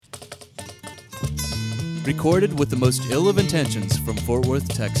Recorded with the most ill of intentions from Fort Worth,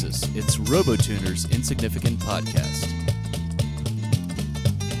 Texas, it's RoboTuner's Insignificant Podcast.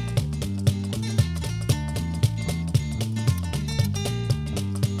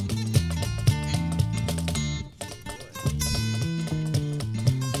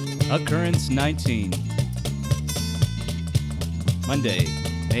 Occurrence 19. Monday,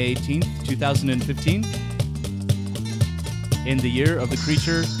 May 18th, 2015. In the year of the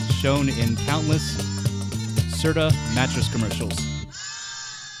creature shown in countless Serta mattress commercials.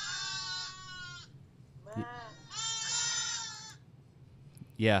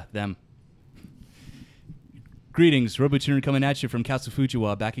 Yeah, them. Greetings, RoboTuner coming at you from Castle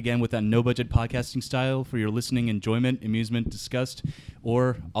Fujiwa, back again with that no-budget podcasting style for your listening enjoyment, amusement, disgust,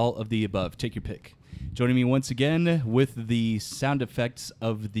 or all of the above. Take your pick. Joining me once again with the sound effects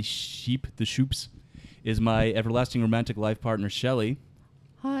of the sheep, the shoops, is my everlasting romantic life partner, Shelly.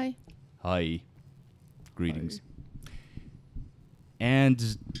 Hi. Hi. Greetings. Hi.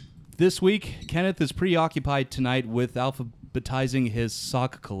 And this week, Kenneth is preoccupied tonight with alphabetizing his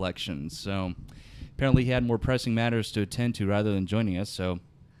sock collection, so apparently he had more pressing matters to attend to rather than joining us, so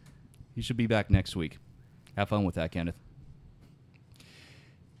he should be back next week. Have fun with that, Kenneth.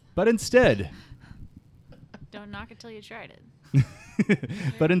 But instead... Don't knock it till you tried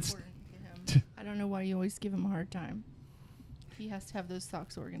it. But instead... I don't know why you always give him a hard time. He has to have those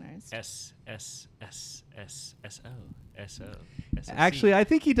socks organized. Actually, I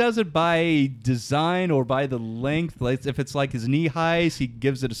think he does it by design or by the length. Like if it's like his knee highs, he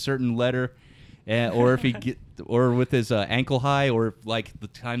gives it a certain letter, or if he or with his ankle high, or like the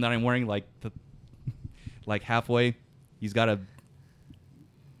time that I'm wearing, like halfway, he's got to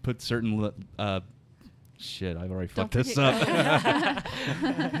put certain. Shit, I've already fucked this up.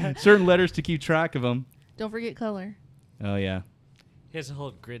 Certain letters to keep track of them. Don't forget color. Oh, yeah. He has a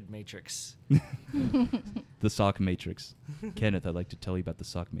whole grid matrix. The sock matrix. Kenneth, I'd like to tell you about the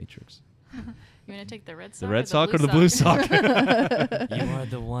sock matrix. You want to take the red sock? The red sock or the blue sock? You are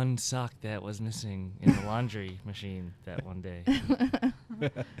the one sock that was missing in the laundry machine that one day.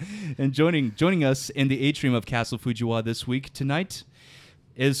 And joining us in the atrium of Castle Fujiwa this week tonight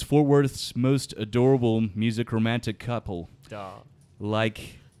is Fort Worth's most adorable music romantic couple.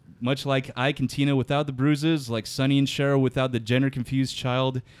 Much like Ike and Tina without the bruises, like Sonny and Cheryl without the gender-confused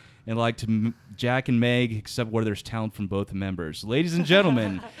child, and like Jack and Meg, except where there's talent from both members. Ladies and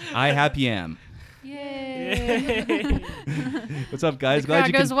gentlemen, I Happy Am. Yay! What's up, guys? The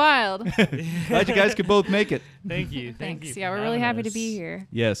crowd goes wild. Glad you guys could both make it. Thank you. Thanks. Yeah, we're really happy to be here.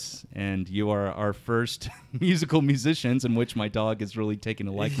 Yes, and you are our first musical musicians, in which my dog is really taking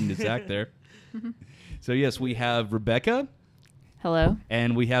a liking to Zach there. So yes, we have Rebecca. Hello.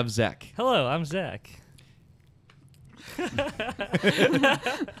 And we have Zach. Hello, I'm Zach.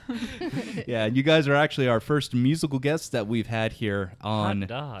 Yeah, you guys are actually our first musical guests that we've had here on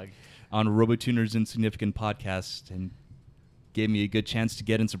RoboTuner's Insignificant Podcast, and gave me a good chance to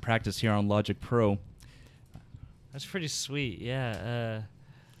get in some practice here on Logic Pro. That's pretty sweet. Yeah,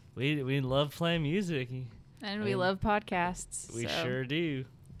 we love playing music, and we love podcasts. We sure do.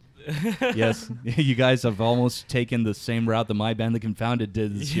 Yes, you guys have almost taken the same route that my band, The Confounded,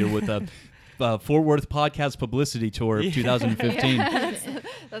 did this year with a Fort Worth podcast publicity tour of 2015. Yeah,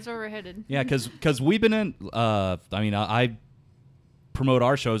 that's where we're headed. Yeah, because we've been in. I promote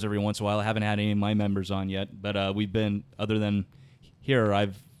our shows every once in a while. I haven't had any of my members on yet, but we've been, other than here,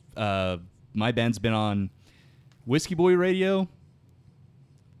 my band's been on Whiskey Boy Radio,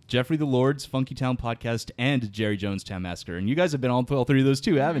 Jeffrey the Lord's Funky Town Podcast, and Jerry Jones Town Massacre. And you guys have been on all three of those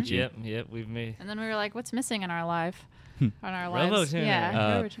too, haven't you? Yep, we've made. And then we were like, what's missing in our life? On our lives? RoboTuner.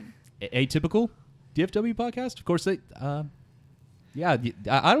 Yeah. Atypical DFW Podcast? Of course, they... yeah,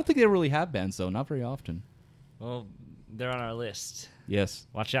 I don't think they really have bands, though. Not very often. Well, they're on our list. Yes.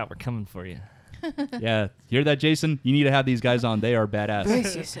 Watch out, we're coming for you. Yeah. Hear that, Jason? You need to have these guys on. They are badass.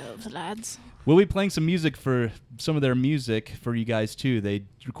 Brace yourselves, lads. We'll be playing some music for some of their music for you guys, too. They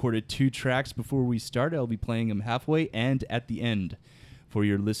recorded 2 tracks before we start. I'll be playing them halfway and at the end for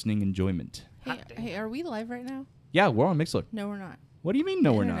your listening enjoyment. Hey, are we live right now? Yeah, we're on Mixlr. No, we're not. What do you mean,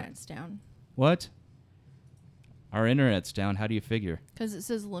 no, we're not? Internet's down. What? Our internet's down. How do you figure? Because it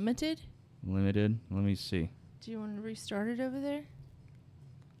says limited. Limited? Let me see. Do you want to restart it over there?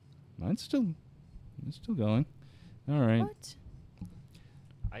 It's still going. All right. What?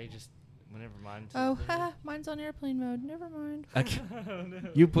 Whenever mine's... mine's on airplane mode. Never mind.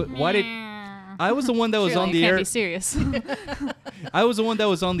 You put... Why did... I was the one that was on the air... Can't be serious. I was the one that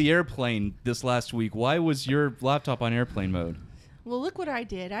was on the airplane this last week. Why was your laptop on airplane mode? Well, look what I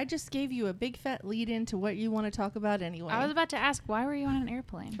did. I just gave you a big fat lead into what you want to talk about anyway. I was about to ask, why were you on an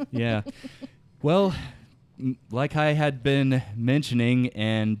airplane? Yeah. Well, like I had been mentioning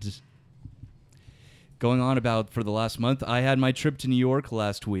and going on about for the last month, I had my trip to New York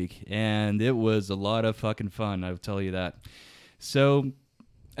last week, and it was a lot of fucking fun, I'll tell you that. So,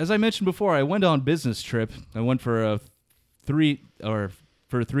 as I mentioned before, I went on a business trip. I went for a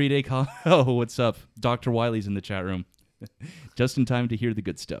 3-day call. Oh, what's up? Dr. Wiley's in the chat room. Just in time to hear the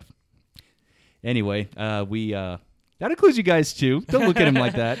good stuff. Anyway, that includes you guys too. Don't look at him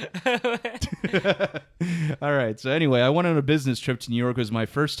like that. All right. So anyway, I went on a business trip to New York. It was my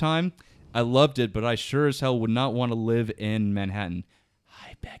first time. I loved it, but I sure as hell would not want to live in Manhattan.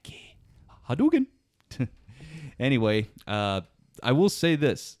 Hi, Becky. Hadouken. Anyway, I will say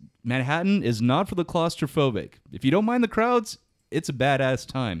this. Manhattan is not for the claustrophobic. If you don't mind the crowds, it's a badass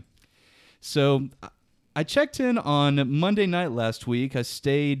time. So I checked in on Monday night last week. I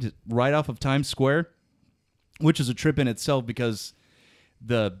stayed right off of Times Square, which is a trip in itself because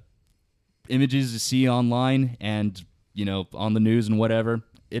the images you see online and, on the news and whatever,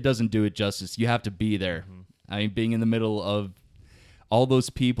 it doesn't do it justice. You have to be there. Mm-hmm. I mean, being in the middle of all those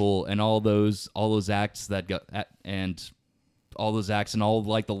people and all those acts that go and all those acts and all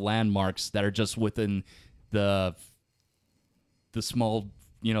like the landmarks that are just within the small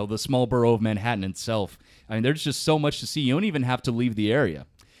borough of Manhattan itself. I mean, there's just so much to see. You don't even have to leave the area.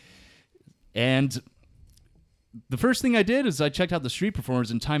 And the first thing I did is I checked out the street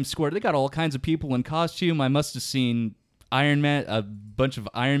performers in Times Square. They got all kinds of people in costume. I must have seen Iron Man, a bunch of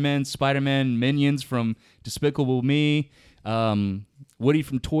Iron Man, Spider-Man, Minions from Despicable Me, Woody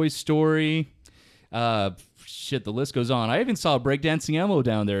from Toy Story. The list goes on. I even saw breakdancing Elmo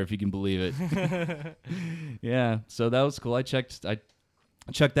down there, if you can believe it. Yeah, so that was cool. I checked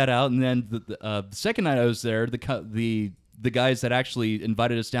that out, and then the second night I was there, the guys that actually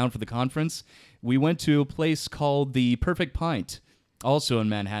invited us down for the conference, we went to a place called the Perfect Pint, also in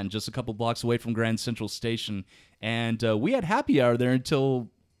Manhattan, just a couple blocks away from Grand Central Station. And we had happy hour there until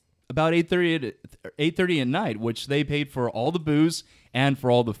about 8:30 at night, which they paid for all the booze and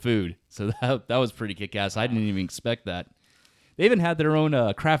for all the food. So that was pretty kick-ass. I didn't even expect that. They even had their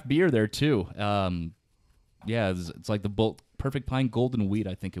own craft beer there, too. It's like the Perfect Pine Golden Wheat,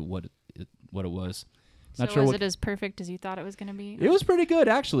 I think what it was. Not so sure was it as perfect as you thought it was going to be? It was pretty good,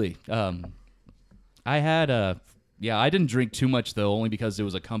 actually. I had I didn't drink too much, though, only because it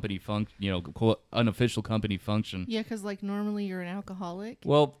was a company unofficial company function. Yeah, because, normally you're an alcoholic.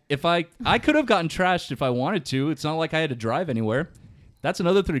 Well, if I could have gotten trashed if I wanted to. It's not like I had to drive anywhere. That's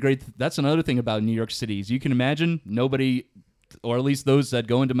another thing about New York City. As you can imagine, nobody, or at least those that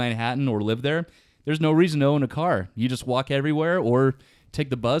go into Manhattan or live there, there's no reason to own a car. You just walk everywhere or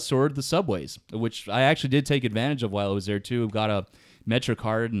take the bus or the subways, which I actually did take advantage of while I was there, too. Got a Metro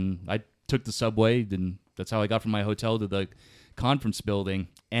card, and I took the subway, and that's how I got from my hotel to the conference building.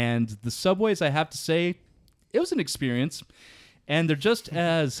 And the subways, I have to say, it was an experience. And they're just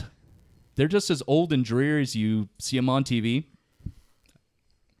as old and dreary as you see them on TV.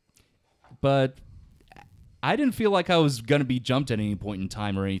 But I didn't feel like I was going to be jumped at any point in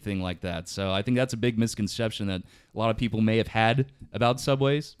time or anything like that. So I think that's a big misconception that a lot of people may have had about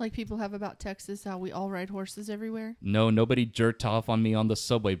subways. Like people have about Texas, how we all ride horses everywhere. No, nobody jerked off on me on the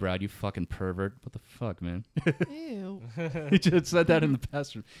subway, Brad. You fucking pervert. What the fuck, man? Ew. You just said that in the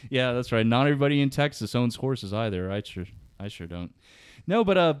past. Yeah, that's right. Not everybody in Texas owns horses either. I sure don't. No,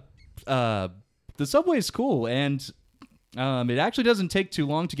 but the subway is cool, and it actually doesn't take too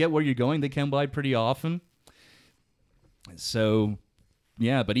long to get where you're going. They come by pretty often. So,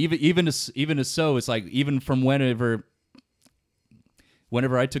 yeah, but even as so, it's like even from whenever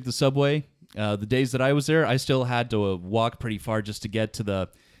I took the subway, the days that I was there, I still had to walk pretty far just to get to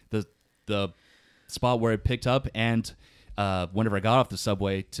the spot where it picked up, and whenever I got off the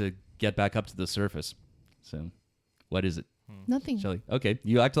subway to get back up to the surface. So, what is it? Nothing. Shelly? Okay,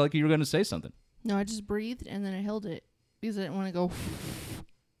 you act like you were going to say something. No, I just breathed and then I held it because I didn't want to go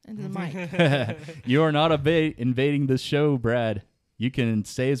into the mic. You are not invading the show, Brad. You can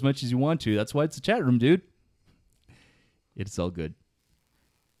say as much as you want to. That's why it's a chat room, dude. It's all good.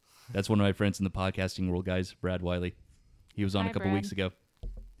 That's one of my friends in the podcasting world, guys, Brad Wiley. He was on a couple weeks ago.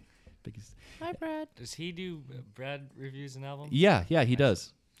 Hi, Brad. Does he do Brad reviews an album? Yeah, he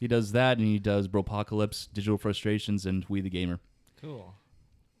does. He does that, and he does Bropocalypse, Digital Frustrations, and We the Gamer. Cool.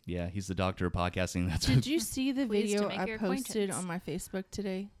 Yeah, he's the doctor of podcasting. Did you see the video I posted on my Facebook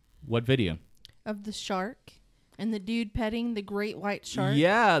today? What video? Of the shark and the dude petting the great white shark.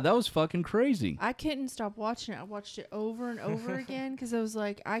 Yeah, that was fucking crazy. I couldn't stop watching it. I watched it over and over again because I was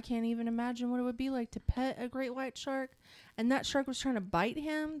like, I can't even imagine what it would be like to pet a great white shark. and that shark was trying to bite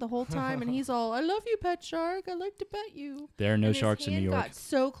him the whole time, and he's all, "I love you, pet shark. I like to pet you." There are no And sharks in New his hand York. got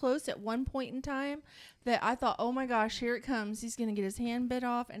so close at one point in time that I thought, "Oh my gosh, here it comes. He's gonna get his hand bit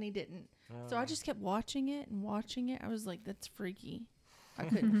off," and he didn't. So I just kept watching it and watching it. I was like, "That's freaky." I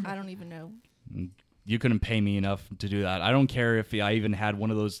couldn't. I don't even know. You couldn't pay me enough to do that. I don't care if I even had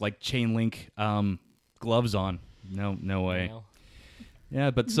one of those like chain link gloves on. No way. Mail. Yeah,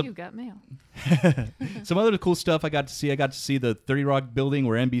 but You got mail. some other cool stuff I got to see. I got to see the 30 Rock building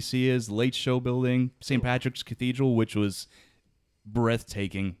where NBC is, the Late Show building, St. Patrick's Cathedral, which was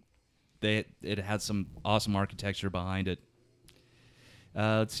breathtaking. It had some awesome architecture behind it.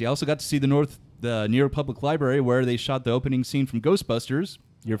 Let's see. I also got to see the New York Public Library where they shot the opening scene from Ghostbusters,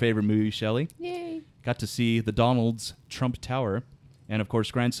 your favorite movie, Shelley. Yay! Got to see the Donald's Trump Tower, and of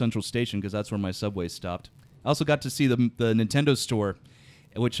course Grand Central Station because that's where my subway stopped. I also got to see the Nintendo store,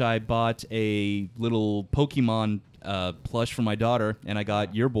 which I bought a little Pokemon plush for my daughter, and I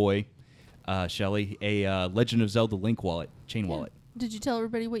got your boy, Shelley, a Legend of Zelda Link chain wallet. Did you tell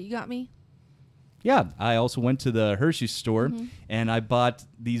everybody what you got me? Yeah, I also went to the Hershey store, and I bought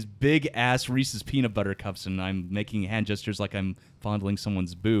these big-ass Reese's Peanut Butter Cups, and I'm making hand gestures like I'm fondling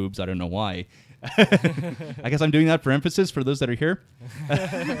someone's boobs. I don't know why. I guess I'm doing that for emphasis for those that are here.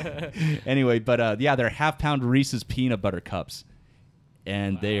 Anyway, but yeah, they're half-pound Reese's Peanut Butter Cups,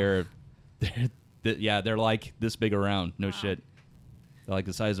 and they're like this big around. No shit. They're like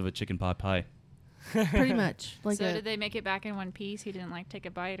the size of a chicken pot pie. Pretty much. Like So did they make it back in one piece? He didn't like take a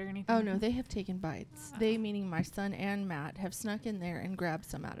bite or anything? Oh no, they have taken bites. They, meaning my son and Matt, have snuck in there and grabbed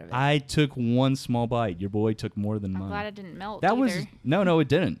some out of it. I took one small bite. Your boy took more than I'm mine. glad it didn't melt That either. was no, it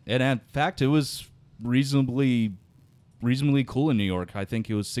didn't. And in fact, it was reasonably cool in New York. I think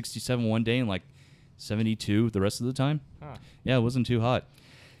it was 67 one day and like 72 the rest of the time. Huh. Yeah, it wasn't too hot.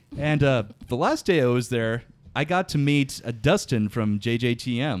 And the last day I was there, I got to meet Dustin from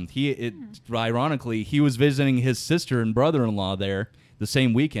JJTM. Ironically, he was visiting his sister and brother-in-law there the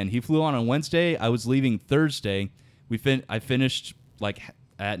same weekend. He flew on Wednesday. I was leaving Thursday. I finished like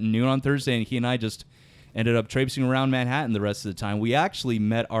at noon on Thursday, and he and I just ended up traipsing around Manhattan the rest of the time. We actually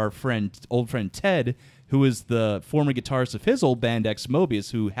met our old friend Ted, who is the former guitarist of his old band Ex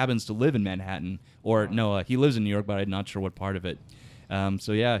Mobius, who happens to live in Manhattan. Or no, he lives in New York, but I'm not sure what part of it.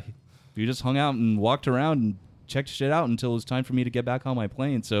 So yeah, we just hung out and walked around and checked shit out until it was time for me to get back on my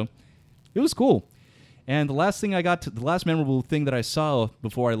plane. So it was cool. And the last memorable thing that I saw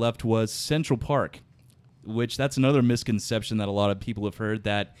before I left was Central Park, which that's another misconception that a lot of people have heard,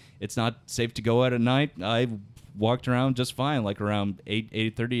 that it's not safe to go out at night. I walked around just fine, like around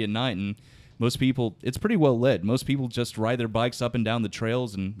 8:30 at night, and most people, it's pretty well lit. Most people just ride their bikes up and down the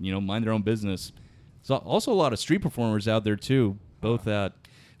trails and, mind their own business. So also a lot of street performers out there too, both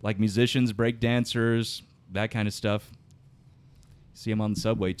like musicians, break dancers, that kind of stuff. See them on the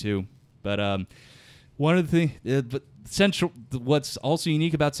subway too. But one of the things, what's also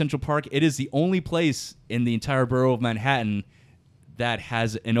unique about Central Park, it is the only place in the entire borough of Manhattan that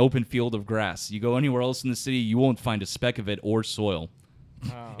has an open field of grass. You go anywhere else in the city, you won't find a speck of it or soil,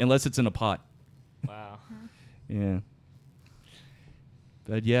 unless it's in a pot. Wow. Yeah.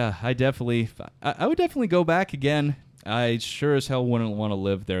 But yeah, I would definitely go back again. I sure as hell wouldn't want to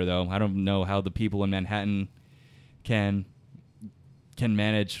live there, though. I don't know how the people in Manhattan can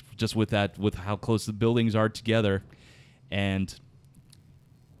manage just with how close the buildings are together. And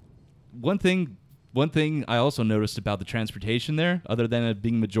one thing I also noticed about the transportation there, other than it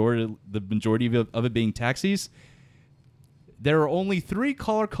being the majority of it being taxis, there are only 3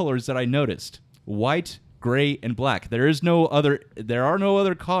 car colors that I noticed: white, gray, and black. There are no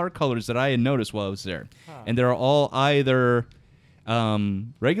other car colors that I had noticed while I was there. And they're all either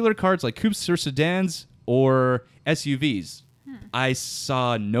regular cars like coupes or sedans or SUVs. I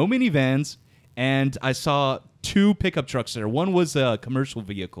saw no minivans, and I saw 2 pickup trucks there. One was a commercial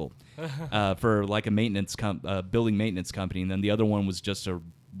vehicle for like a building maintenance company, and then the other one was just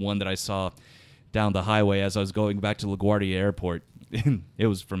one that I saw down the highway as I was going back to LaGuardia Airport. It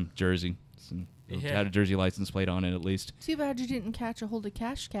was from Jersey. It had a Jersey license plate on it, at least. Too bad you didn't catch a hold of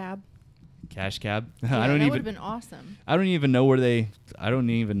Cash Cab. Cash Cab? Yeah, that would have been awesome. I don't even know what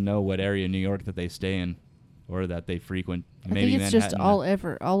area in New York that they stay in or that they frequent. Maybe I think it's Manhattan.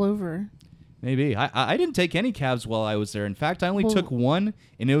 just all over. Maybe. I didn't take any cabs while I was there. In fact, I only took one,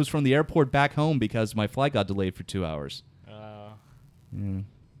 and it was from the airport back home because my flight got delayed for 2 hours.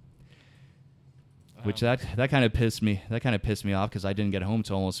 Which that kind of pissed me. That kind of pissed me off because I didn't get home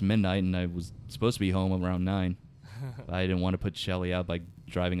till almost midnight, and I was supposed to be home around 9. I didn't want to put Shelley out by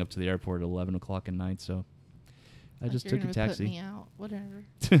driving up to the airport at 11 o'clock at night. So I just You're took a gonna taxi. Put me out.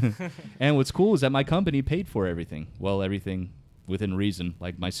 Whatever. And what's cool is that my company paid for everything. Well, everything within reason,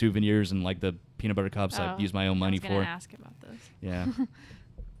 like my souvenirs and like the peanut butter cups. I used my own money I was gonna for. ask about this. Yeah.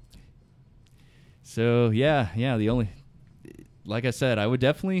 So yeah. The only, like I said, I would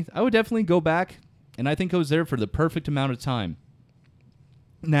definitely go back, and I think I was there for the perfect amount of time.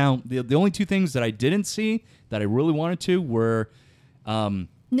 Now, the only two things that I didn't see that I really wanted to were,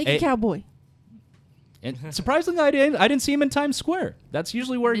 Naked Cowboy. and surprisingly, I didn't see him in Times Square. That's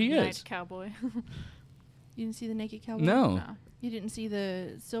usually where he Midnight is. Cowboy. You didn't see the Naked Cowboy? No. No. You didn't see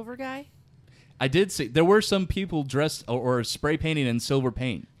the silver guy? I did see there were some people dressed or spray painted in silver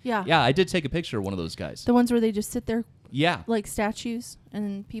paint. Yeah. Yeah, I did take a picture of one of those guys. The ones where they just sit there Yeah. like statues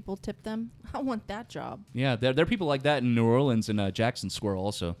and people tip them. I want that job. Yeah, there are people like that in New Orleans and Jackson Square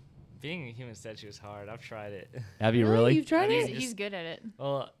also. Being a human statue is hard. I've tried it. Have you really? You've tried I mean, it? He's good at it.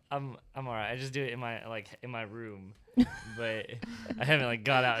 Well, I'm alright. I just do it in my room, but I haven't like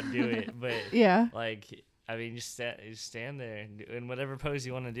got out and do it. But Yeah. like, I mean, just stand there and in whatever pose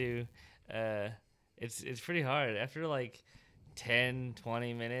you want to do. It's pretty hard. After like 10,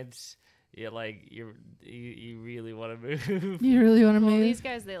 20 minutes, you really want to move. You really want to Well, move? these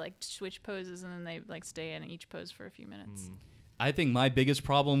guys, they like switch poses and then they like stay in each pose for a few minutes. I think my biggest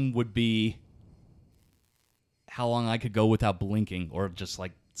problem would be how long I could go without blinking or just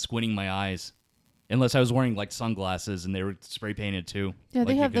like squinting my eyes. Unless I was wearing like sunglasses and they were spray painted too. Yeah, like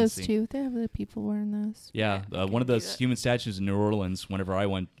they you have can those see. too. They have the people wearing those. Yeah, Yeah, I one of can do those that. human statues in New Orleans, whenever I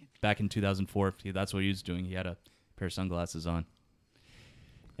went back in 2004, that's what he was doing. He had a pair of sunglasses on.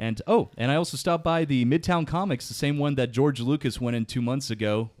 And I also stopped by the Midtown Comics, the same one that George Lucas went in 2 months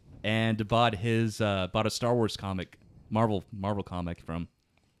ago and bought a Star Wars comic, Marvel comic from.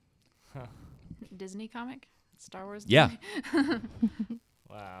 Disney comic? Star Wars? Yeah. Disney?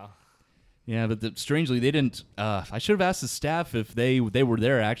 Wow. Yeah, but strangely, they didn't. I should have asked the staff if they were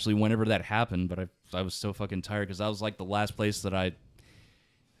there actually whenever that happened, but I was so fucking tired because that was like the last place that I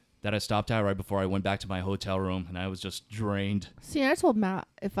stopped at right before I went back to my hotel room, and I was just drained. See, I told Matt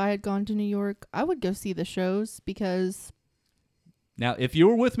if I had gone to New York, I would go see the shows because Now, if you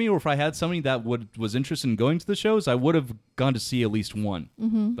were with me, or if I had somebody that was interested in going to the shows, I would have gone to see at least one.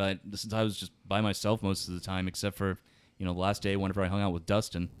 Mm-hmm. But since I was just by myself most of the time, except for the last day whenever I hung out with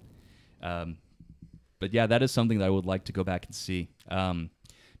Dustin. But yeah, that is something that I would like to go back and see.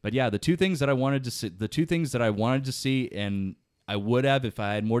 But yeah, the two things that I wanted to see, and I would have if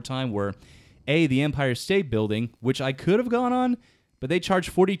I had more time, were the Empire State Building, which I could have gone on, but they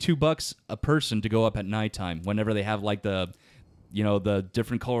charge $42 a person to go up at nighttime whenever they have like the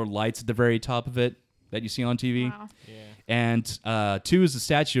different colored lights at the very top of it that you see on TV. Wow. Yeah. And two is the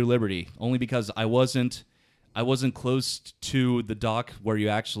Statue of Liberty, only because I wasn't close to the dock where you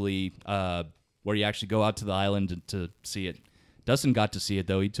actually go out to the island to see it. Dustin got to see it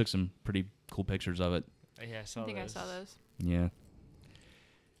though. He took some pretty cool pictures of it. Yeah, I think I saw those. Yeah.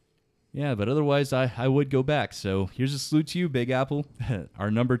 Yeah, but otherwise I would go back. So here's a salute to you, Big Apple, our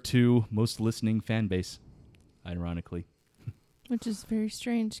number 2 most listening fan base, ironically. which is very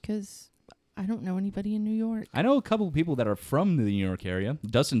strange because I don't know anybody in New York. I know a couple of people that are from the New York area.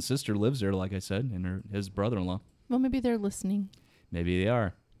 Dustin's sister lives there, like I said, and his brother-in-law. Well, maybe they're listening. Maybe they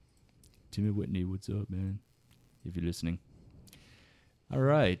are. Timmy Whitney, what's up, man? If you're listening. All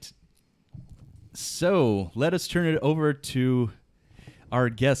right. So let us turn it over to our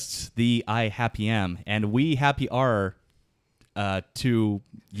guests, the I Happy Am, and we happy are to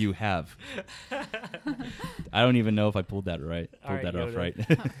you have. I don't even know if I pulled that right. All right, Off Yoda.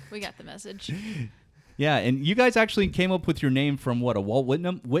 right. We got the message. Yeah, and you guys actually came up with your name from what, a Walt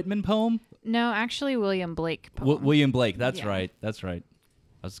Whitman poem? No, actually, William Blake. Poem. William Blake. That's Yeah. right. That's right.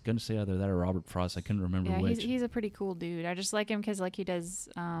 I was gonna say either that or Robert Frost. I couldn't remember Yeah, which. he's a pretty cool dude. I just like him because like he does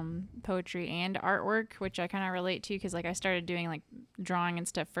poetry and artwork, which I kind of relate to because like I started doing like drawing and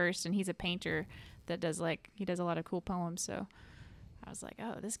stuff first, and he's a painter that does he does a lot of cool poems. So I was like,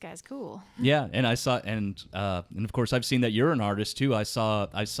 oh, this guy's cool. Yeah, and I saw, and of course I've seen that you're an artist too. I saw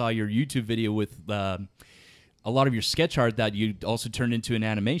your YouTube video with a lot of your sketch art that you also turned into an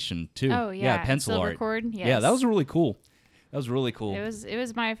animation too. Oh yeah, pencil art. Silvercord. Yes. Yeah, that was really cool. That was really cool. It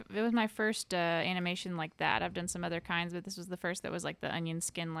was my first animation like that. I've done some other kinds, but this was the first that was like the onion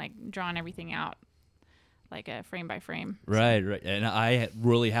skin, like drawing everything out, like frame by frame. Right. And I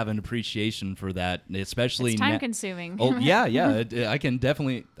really have an appreciation for that, especially It's time consuming. Oh yeah. I can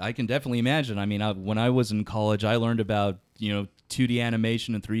definitely imagine. I mean, when I was in college, I learned about 2D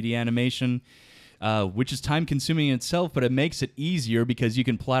animation and 3D animation. Which is time consuming in itself, but it makes it easier because you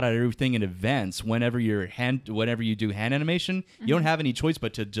can plot out everything in advance. Whenever you do hand animation, you don't have any choice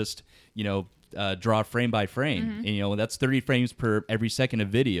but to just, draw frame by frame. And, that's 30 frames per every second of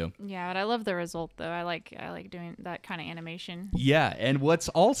video. Yeah, but I love the result though. I like doing that kind of animation. Yeah, and what's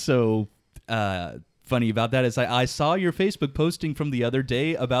also funny about that is I saw your Facebook posting from the other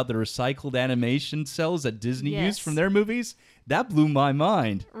day about the recycled animation cells that Disney Yes. used from their movies. That blew my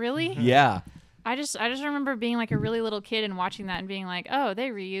mind. Really? Yeah. I just remember being like a really little kid and watching that and being like, oh, they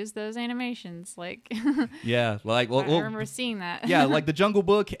reused those animations. Like, Yeah, like I remember seeing that. yeah, like the Jungle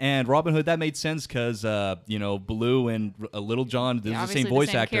Book and Robin Hood. That made sense because Baloo and Little John. This is the obviously same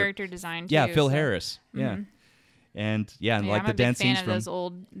voice actor. character design. Too, Yeah, Phil so- Harris. Yeah, and and Yeah, like I'm the a big dance fan scenes of from those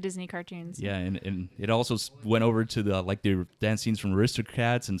old Disney cartoons. yeah, and it also went over to the dance scenes from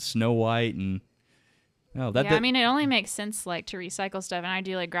Aristocats and Snow White and I mean, it only makes sense like to recycle stuff, and I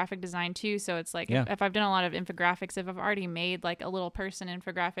do like graphic design too. So it's like Yeah. if I've done a lot of infographics, if I've already made like a little person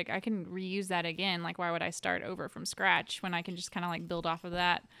infographic, I can reuse that again. Like, why would I start over from scratch when I can just kind of like build off of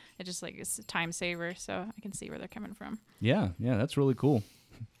that? It just like it's a time saver, so I can see where they're coming from. yeah, that's really cool.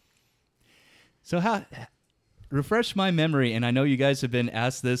 So refresh my memory, and I know you guys have been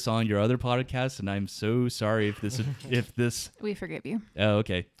asked this on your other podcasts, and I'm so sorry if this We forgive you. Oh,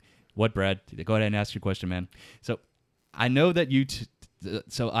 okay. What, Brad? Go ahead and ask your question, man. So, I know that you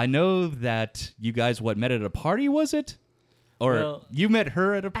guys met at a party, was it? Or Well, you met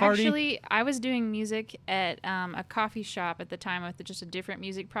her at a party? Actually, I was doing music at a coffee shop at the time with just a different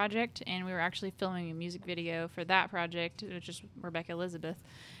music project, and we were actually filming a music video for that project, which is Rebecca Elizabeth,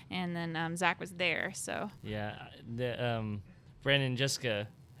 and then Zach was there. So Yeah, the Brandon and Jessica,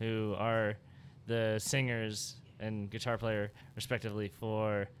 who are the singers and guitar player respectively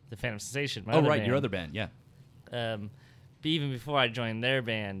for the Phantom Sensation. My Oh, other right, band. your other band, yeah. But even before I joined their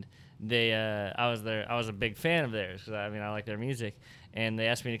band, I was a big fan of theirs because I like their music, and they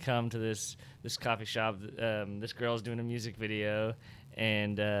asked me to come to this coffee shop. This girl's doing a music video,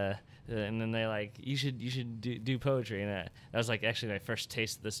 and then they like you should do poetry, and that was like actually my first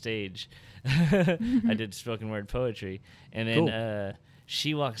taste of the stage. I did spoken word poetry, and then Cool.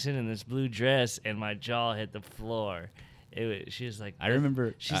 she walks in this blue dress, and my jaw hit the floor. She was like, I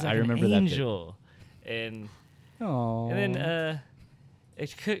remember. she's like I remember an that bit. angel, and Aww. and then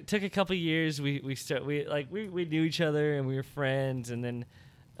it took a couple years. We knew each other and we were friends, and then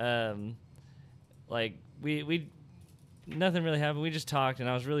we nothing really happened. We just talked, and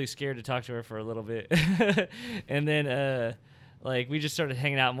I was really scared to talk to her for a little bit, and then we just started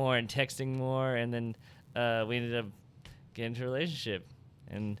hanging out more and texting more, and then we ended up getting into a relationship,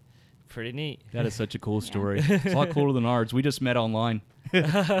 and pretty neat. That is such a cool story. It's a lot cooler than ours. We just met online.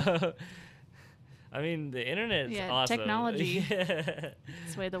 I mean, the internet's Yeah, awesome. technology. Yeah.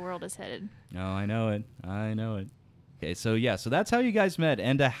 that's the way the world is headed. No, I know it. Okay, so that's how you guys met.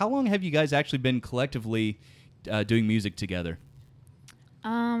 And how long have you guys actually been collectively doing music together?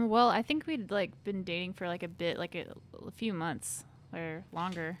 Well, I think we'd like been dating for like a bit, like a few months or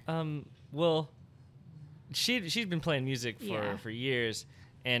longer. Well, she's been playing music Yeah. for years,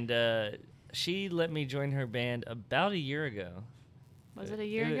 and she let me join her band about a year ago. Was it a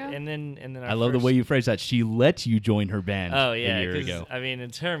year ago? And then our I love the first- way you phrase that. She let you join her band Oh a yeah, year 'cause, ago. I mean,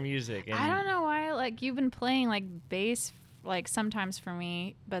 it's her music. And I don't know why. Like you've been playing like bass, like sometimes for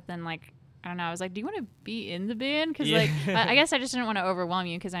me, but then like I don't know. I was like, do you want to be in the band? Because like I guess I just didn't want to overwhelm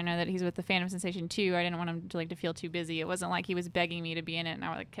you because I know that he's with the Phantom Sensation too. I didn't want him to feel too busy. It wasn't like he was begging me to be in it, and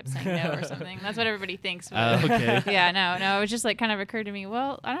I kept saying no or something. That's what everybody thinks. But Okay. yeah, no. It was just like kind of occurred to me.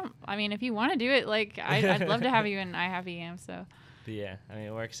 Well, I mean, if you want to do it, like I'd love to have you, and I have EM. So But yeah, I mean,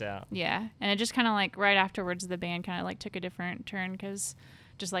 it works out. yeah, and it just kind of like right afterwards, the band kind of like took a different turn because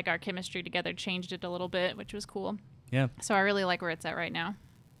just like our chemistry together changed it a little bit, which was cool. Yeah. So I really like where it's at right now.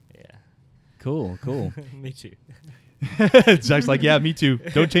 Yeah. Cool. Me too. Zach's like, yeah, me too.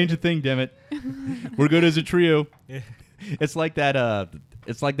 Don't change a thing, damn it. We're good as a trio. Yeah. It's like that.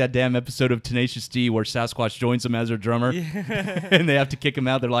 It's like that damn episode of Tenacious D where Sasquatch joins him as their drummer, and they have to kick him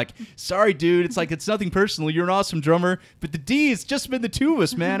out. They're like, "Sorry, dude. It's nothing personal. You're an awesome drummer, but the D, it's just been the two of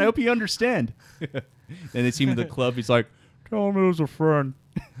us, man. I hope you understand." And they see him at the club. He's like, "Tell him it was a friend.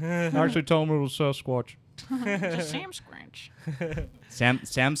 Actually, tell him it was Sasquatch." Just Sam Scrunch. Sam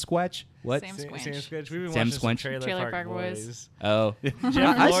Squatch? What? Sam Sam Squinch. Squinch. We've been Sam watching some Squinch. Trailer Park Boys. Oh, Jeff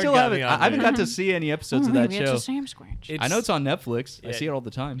I Lord still got haven't. me I on haven't there. got to see any episodes of that Maybe it's show. a Sam Scrunch. I know it's on Netflix. I Yeah. see it all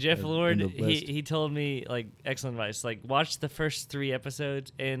the time. Jeff in Lord, the list. he told me excellent advice. Watch the first 3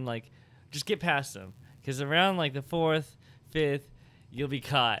 episodes and just get past them, because around the 4th, 5th, you'll be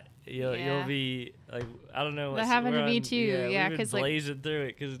caught, you'll Yeah. be like, I don't know. That happened to me too, yeah, we've 'cause, been like- blazing through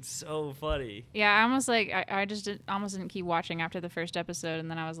it because it's so funny. Yeah, I almost like I just almost didn't keep watching after the first episode, and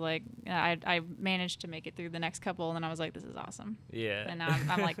then I was like, I managed to make it through the next couple, and then I was like, this is awesome, Yeah. and now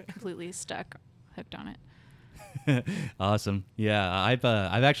I'm like completely stuck, hooked on it. Awesome. Yeah, I've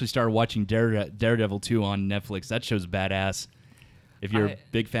actually started watching Daredevil 2 on Netflix. That show's badass. If you're a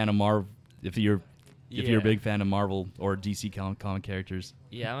big fan of Marvel, if you're a Yeah. big fan of Marvel or DC comic characters,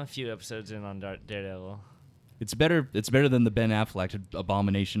 Yeah, I'm a few episodes in on Daredevil. it's better. It's better than the Ben Affleck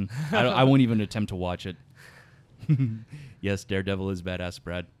Abomination. I won't even attempt to watch it. Yes, Daredevil is badass,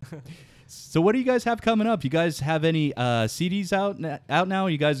 Brad. So what do you guys have coming up? You guys have any CDs out now? Are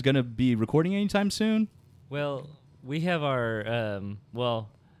you guys gonna be recording anytime soon? Well, we have our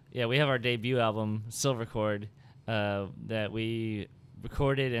we have our debut album, Silvercord, that we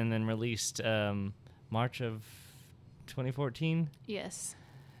recorded and then released March of 2014. Yes,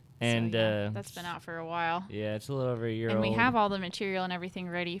 And so, yeah, that's been out for a while. Yeah, it's a little over a year And old. we have all the material and everything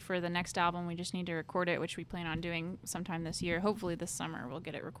ready for the next album. We just need to record it, which we plan on doing sometime this year. Hopefully this summer we'll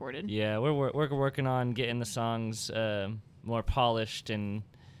get it recorded. Yeah, we're working on getting the songs more polished and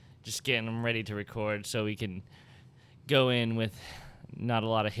just getting them ready to record so we can go in with not a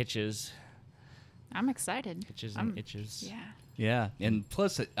lot of hitches. I'm excited. Hitches and itches. Yeah. Yeah, and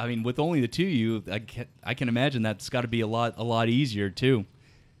plus, I mean, with only the two of you, I can imagine that's got to be a lot easier too.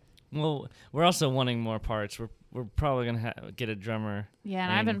 Well, we're also wanting more parts. We're probably gonna get a drummer. Yeah,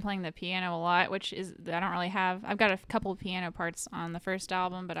 and I've been playing the piano a lot, which is I don't really have. I've got a couple of piano parts on the first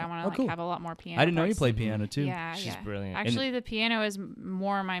album, but I want to cool. have a lot more piano. I didn't know you parts. played piano too. Yeah, She's yeah. brilliant. Actually, the piano is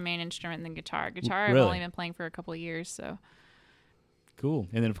more my main instrument than guitar. Guitar I've really? only been playing for a couple of years, so. Cool.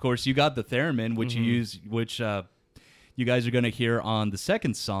 And then of course you got the theremin, which you use, which you guys are going to hear on the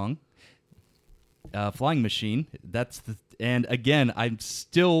second song, "Flying Machine." And again, I'm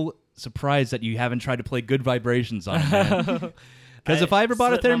still surprised that you haven't tried to play "Good Vibrations" on it. Because if I ever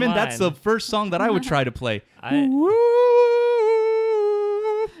bought a slipped my theremin, that's the mind. first song that I would try to play.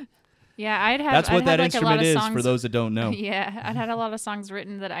 Yeah, That's what that like instrument a lot is of songs, for those that don't know. Yeah, I'd had a lot of songs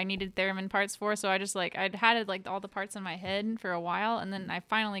written that I needed theremin parts for, so I just I'd had like all the parts in my head for a while, and then I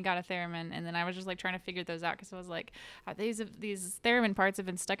finally got a theremin, and then I was just like trying to figure those out because I was like, these theremin parts have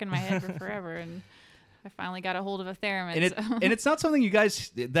been stuck in my head for forever, and I finally got a hold of a theremin. And it's not something you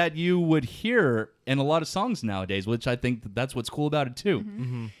guys that you would hear in a lot of songs nowadays, which I think that's what's cool about it too.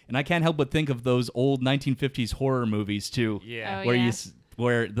 Mm-hmm. And I can't help but think of those old 1950s horror movies too. Yeah. Oh, where yeah.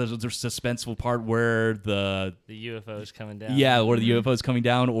 where there's a suspenseful part where the UFO's coming down. or the UFO is coming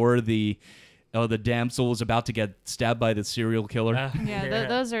down, or the damsel is about to get stabbed by the serial killer. Yeah,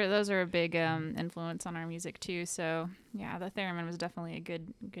 those are a big influence on our music too. So yeah, the theremin was definitely a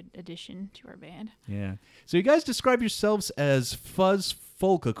good addition to our band. Yeah. So you guys describe yourselves as fuzz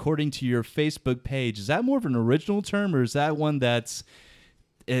folk according to your Facebook page. Is that more of an original term, or is that one that's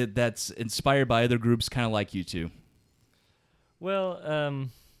inspired by other groups kind of like you two? Well,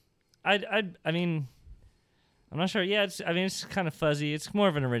 I mean, I'm not sure. Yeah, it's kind of fuzzy. It's more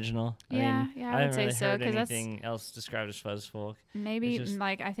of an original. Yeah, I I would haven't say really so, heard 'cause that's- anything else described as fuzz folk. Maybe It's just-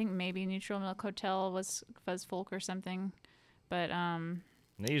 I think maybe Neutral Milk Hotel was fuzz folk or something, but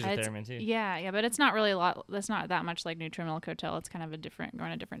They use a it's- theremin too. Yeah, but it's not really a lot. That's not that much like Neutral Milk Hotel. It's kind of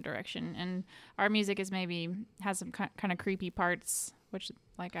going a different direction, and our music is maybe has some kind of creepy parts, which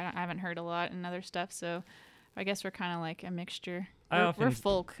I haven't heard a lot in other stuff. So I guess we're kind of like a mixture. We're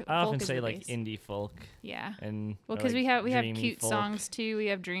folk. I folk often is say the like base. indie folk Yeah. and Well, or, because like, we have dreamy cute folk. songs too. We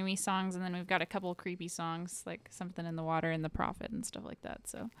have dreamy songs, and then we've got a couple creepy songs like Something in the Water and The Prophet and stuff like that.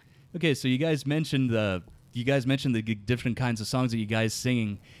 So Okay, so you guys mentioned the different kinds of songs that you guys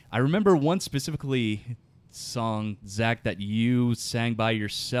singing. I remember one specifically song, Zach, that you sang by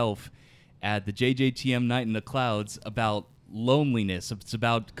yourself at the JJTM Night in the Clouds about loneliness. It's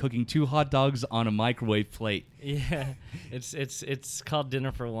about cooking 2 hot dogs on a microwave plate. Yeah, it's called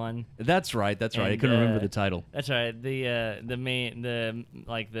Dinner for One. That's right. I And, couldn't remember the title. That's right. The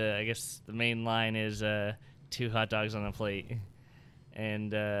main line is 2 hot dogs on a plate,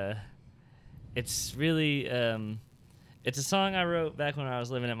 and it's really it's a song I wrote back when I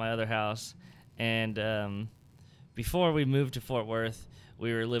was living at my other house, and before we moved to Fort Worth,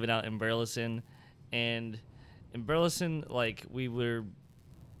 we were living out in Burleson, and in Burleson, like we were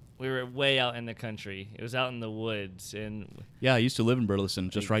way out in the country. It was out in the woods, and Yeah, I used to live in Burleson,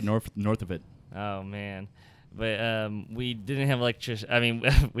 just right north of it. oh man. But we didn't have electricity. I mean,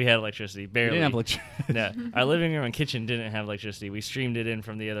 we had electricity, We barely. didn't have electricity. No, our living room and kitchen didn't have electricity. We streamed it in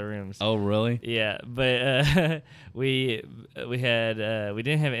from the other rooms. Oh, really? Yeah, but we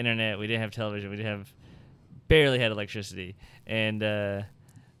didn't have internet. We didn't have television. Barely had electricity, and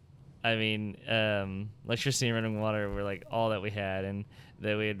I mean, electricity and running water were like all that we had, and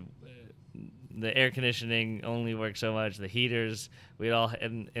that we had. The air conditioning only worked so much. The heaters, we all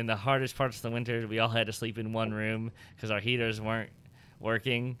in the hardest parts of the winter, we all had to sleep in one room because our heaters weren't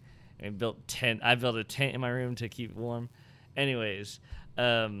working. And I built a tent in my room to keep warm. Anyways,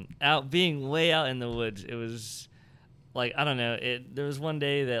 being way out in the woods, it was like, I don't know. There was one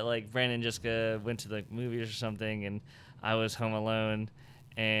day that like Brandon and Jessica went to the movies or something, and I was home alone,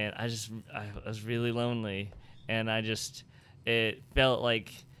 and I was really lonely, and it felt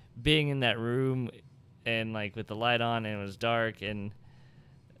like being in that room and like with the light on and it was dark, and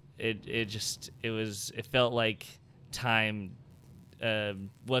it felt like time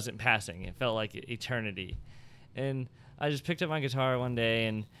wasn't passing. It felt like eternity. And I just picked up my guitar one day,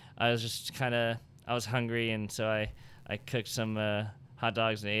 and I was just I was hungry, and so I cooked some hot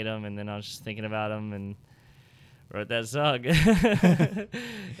dogs and ate them, and then I was just thinking about them and wrote that song.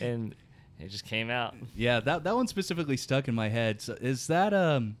 And it just came out. Yeah, that one specifically stuck in my head. So is that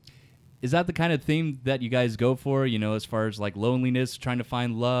the kind of theme that you guys go for, as far as like loneliness, trying to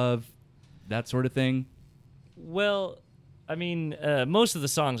find love, that sort of thing? Well, I mean, most of the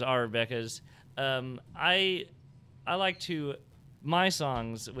songs are Rebecca's. I like my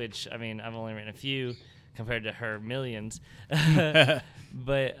songs, which, I mean, I've only written a few compared to her millions.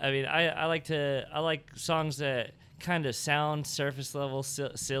 But I mean, I like songs that kind of sound surface level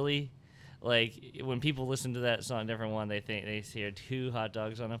silly. Like when people listen to that song, different one, they hear 2 hot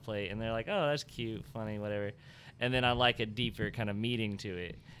dogs on a plate, and they're like, "Oh, that's cute, funny, whatever." And then I like a deeper kind of meaning to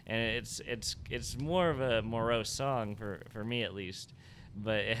it, and it's more of a morose song for me at least,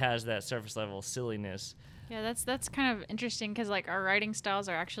 but it has that surface level silliness. Yeah, that's kind of interesting because like our writing styles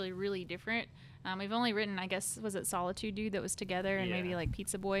are actually really different. We've only written, I guess, was it Solitude Dude that was together, and maybe like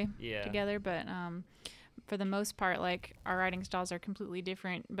Pizza Boy together, but for the most part, like our writing styles are completely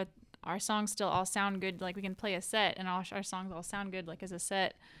different, but our songs still all sound good. Like we can play a set, and all our songs all sound good, like as a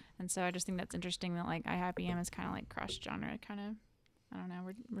set. And so I just think that's interesting that like I Happy Am is kind of like cross genre, kind of. I don't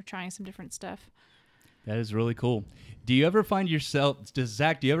know. We're trying some different stuff. That is really cool. Do you ever find yourself,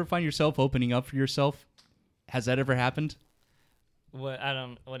 Zach? Do you ever find yourself opening up for yourself? Has that ever happened? What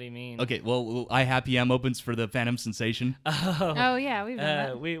do you mean? Okay, well, I Happy Am opens for the Phantom Sensation. Oh yeah, we've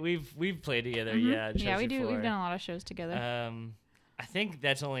done that. We've played together. Mm-hmm. Yeah, Yeah, we do. Before. We've done a lot of shows together. I think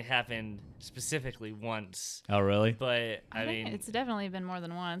that's only happened specifically once. Oh, really? But I mean, it's definitely been more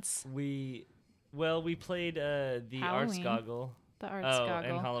than once. We played the Arts Halloween. Goggle. The Arts Goggle.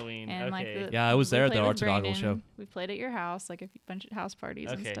 And Halloween. And okay. Yeah, I was there at the Arts Goggle Brandon. show. We played at your house, like a bunch of house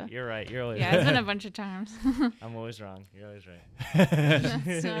parties and Okay, stuff. you're right. You're always Yeah, it's been a bunch of times. I'm always wrong. You're always right.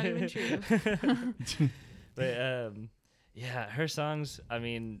 That's not even true. But yeah, her songs. I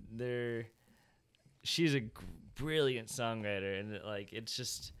mean, she's a brilliant songwriter, and it's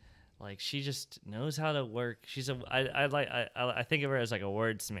just like she just knows how to work. I think of her as like a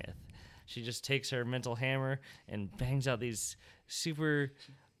wordsmith. She just takes her mental hammer and bangs out these super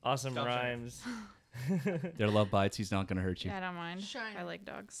awesome rhymes. Their love bites. He's not going to hurt you. Yeah, I don't mind. Shine. I like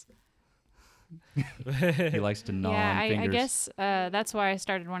dogs. He likes to gnaw on I fingers. guess that's why I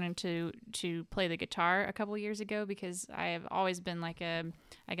started wanting to play the guitar a couple years ago, because I have always been like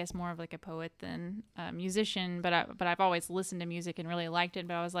I guess more of like a poet than a musician, but I've always listened to music and really liked it.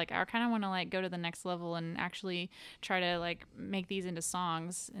 But I was like, I kind of want to like go to the next level and actually try to like make these into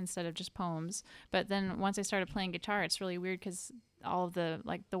songs instead of just poems. But then once I started playing guitar, it's really weird because all of the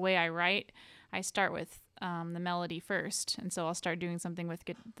way I write, I start with the melody first, and so I'll start doing something with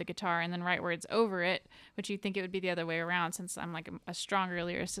the guitar and then write words over it, which you'd think it would be the other way around since I'm like a stronger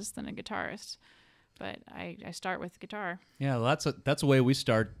lyricist than a guitarist. But I start with guitar. Yeah, well, that's the way we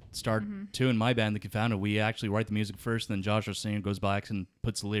start too in my band, The Confounded. We actually write the music first, then Josh, our singer, goes back and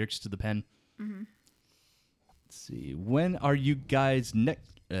puts the lyrics to the pen. Mm-hmm. Let's see. When are you guys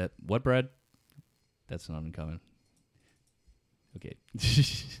next? What, Brad? That's not incoming. Okay.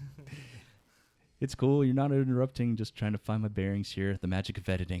 It's cool. You're not interrupting. Just trying to find my bearings here. The magic of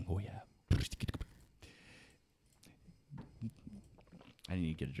editing. Oh, yeah. I need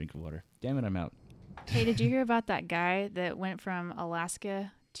to get a drink of water. Damn it, I'm out. Hey, did you hear about that guy that went from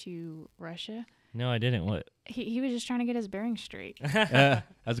Alaska to Russia? No, I didn't. What? He was just trying to get his bearings straight. I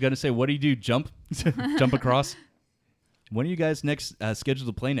was going to say, what do you do? Jump? Jump across? When are you guys next scheduled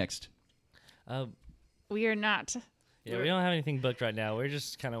to play next? We are not. Yeah, we don't have anything booked right now. We're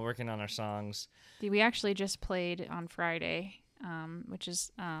just kind of working on our songs. We actually just played on Friday, which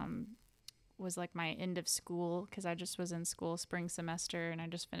is was like my end of school because I just was in school spring semester and I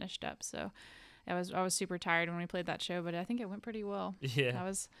just finished up. So I was super tired when we played that show, but I think it went pretty well. Yeah, it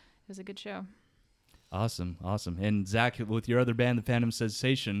was a good show. Awesome. And Zach, with your other band, the Phantom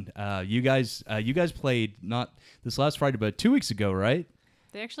Sensation, you guys played not this last Friday, but 2 weeks ago, right?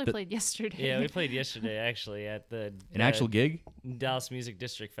 They actually played yesterday. Yeah, we played yesterday actually at the An actual gig? Dallas Music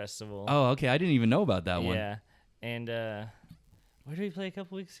District Festival. Oh, okay. I didn't even know about that one. Yeah, and where did we play a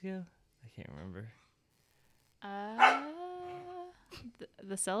couple weeks ago? I can't remember.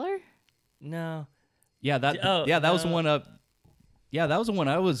 The Cellar? No. Yeah, that was the one up. Yeah, that was the one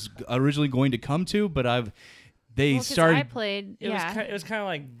I was originally going to come to, but they Well, 'cause started. I played, It was kind of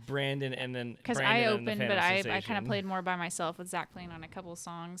like Brandon and then because Brandon I and the opened, but Phantom I kind Sensation. of played more by myself with Zach playing on a couple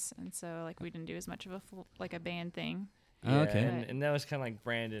songs, and so like we didn't do as much of a full, like a band thing. Oh, okay. And that was kind of like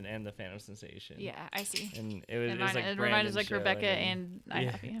Brandon and the Phantom Sensation. Yeah, I see. And it was It like reminded us Brandon's like show, Rebecca then- and I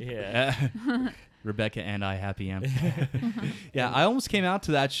Happy Am. Yeah. Rebecca and I Happy Am. Yeah, I almost came out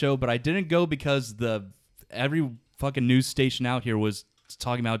to that show, but I didn't go because every fucking news station out here was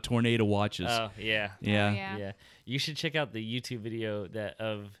talking about tornado watches. Oh yeah. Yeah. Yeah. You should check out the YouTube video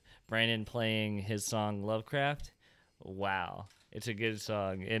of Brandon playing his song Lovecraft. Wow, it's a good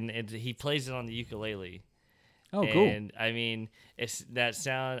song, and he plays it on the ukulele. Oh, cool. And I mean, it's that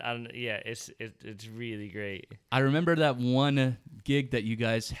sound. It's really great. I remember that one gig that you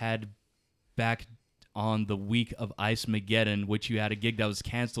guys had back on the week of Ice Mageddon, which you had a gig that was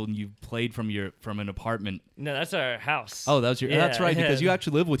canceled and you played from an apartment. No, that's our house. Oh, that's Yeah, right, because yeah. you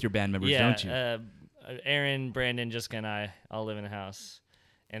actually live with your band members, don't you? Aaron, Brandon, Jessica, and I all live in a house,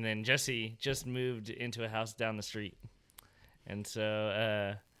 and then Jesse just moved into a house down the street, and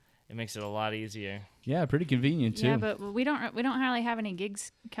so it makes it a lot easier. Yeah, pretty convenient too. Yeah, but we don't hardly have any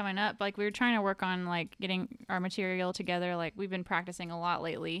gigs coming up. Like we were trying to work on like getting our material together. Like we've been practicing a lot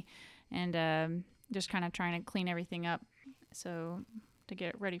lately, and just kind of trying to clean everything up, so to get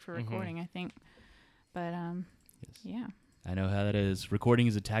it ready for recording. I think, but yeah. I know how that is. Recording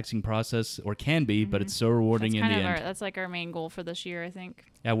is a taxing process, or can be, but it's so rewarding That's in the kind of end. that's like our main goal for this year, I think.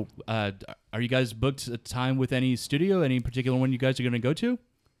 Yeah. Are you guys booked a time with any studio? Any particular one you guys are going to go to?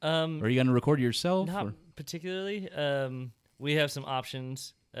 Or are you going to record yourself? Not or? particularly. We have some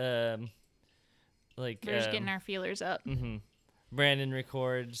options. Like We're just getting our feelers up. Brandon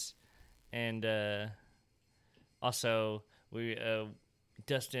records, and also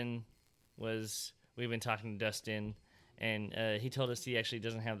Dustin was. We've been talking to Dustin, and he told us he actually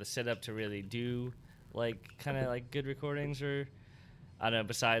doesn't have the setup to really do like kind of like good recordings, or I don't know,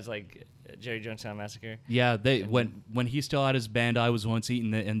 besides like Jerry Jonestown Massacre. Yeah, when he still had his band, I Was Once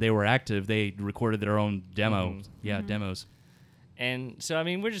Eaten, and they were active, they recorded their own demo. Yeah, demos. And so I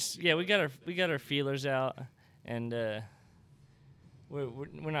mean, we're just we got our feelers out, and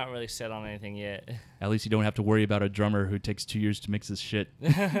we're not really set on anything yet. At least you don't have to worry about a drummer who takes 2 years to mix his shit.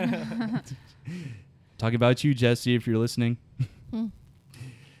 Talking about you, Jesse, if you're listening. All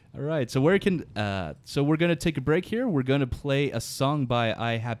right, so we're gonna take a break here. We're gonna play a song by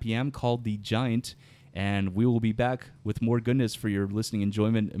I Happy Am called "The Giant," and we will be back with more goodness for your listening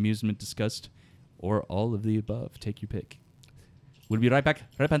enjoyment, amusement, disgust, or all of the above. Take your pick. We'll be right back.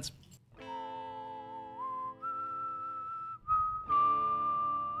 Right, pants.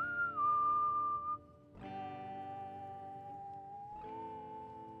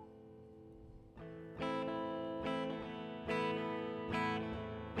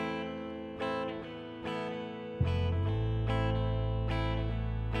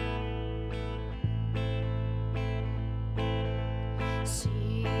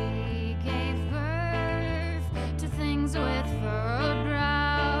 She gave birth to things with furrowed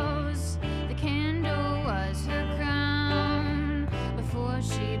brows. The candle was her crown before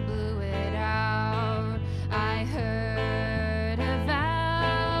she blew it out. I heard her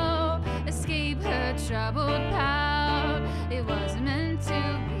vow escape her troubled pout. It wasn't meant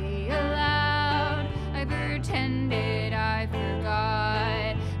to be allowed. I pretended I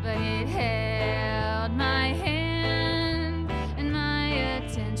forgot, but it held my hand and my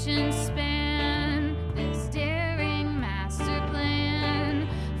attention span. This daring master plan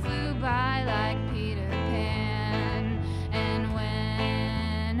flew by like Peter Pan. And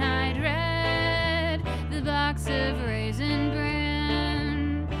when I'd read the box of Raisin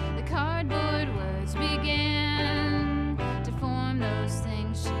Bran, the cardboard words began to form those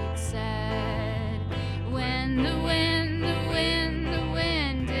things she'd said. When the wind, the wind, the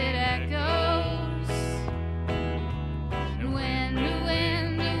wind, it echoes. And when the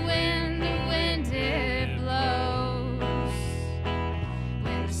wind, the wind, the wind, it blows.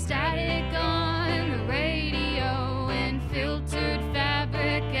 When the static on the radio and filtered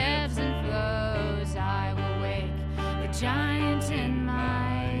fabric ebbs and flows, I will wake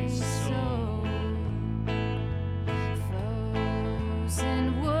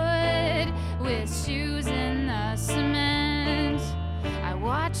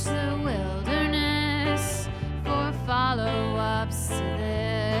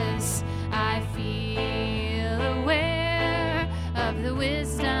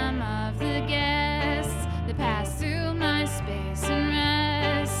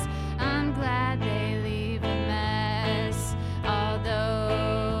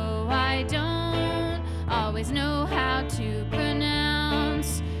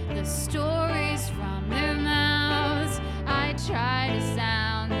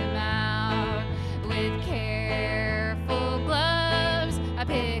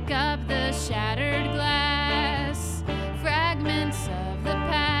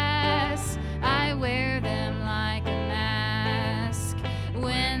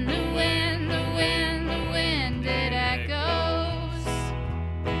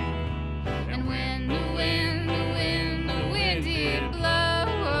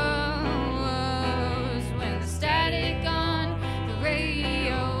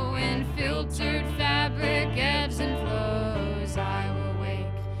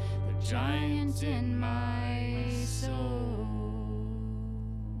torment in my soul.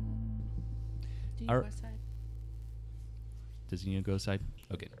 Do you Our- go outside? Does he need to go aside?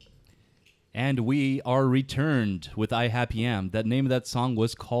 Okay. And we are returned with I Happy Am. That name of that song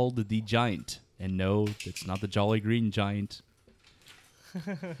was called The Giant. And no, it's not the Jolly Green Giant.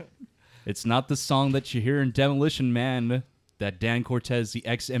 It's not the song that you hear in Demolition Man that Dan Cortez, the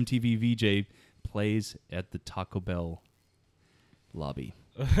ex-MTV VJ, plays at the Taco Bell lobby.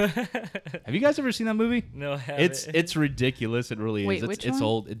 Have you guys ever seen that movie? No, I haven't. It's ridiculous. It really Wait, is. which It's one?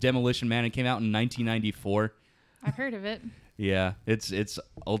 old. Demolition Man. It came out in 1994. I've heard of it. Yeah, it's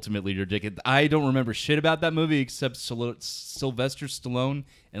ultimately ridiculous. I don't remember shit about that movie except Sylvester Stallone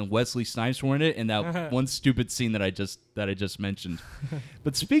and Wesley Snipes were in it, and that one stupid scene that I just mentioned.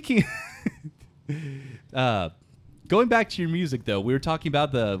 But speaking, going back to your music though, we were talking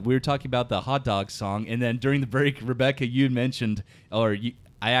about the hot dog song, and then during the break, Rebecca, you mentioned,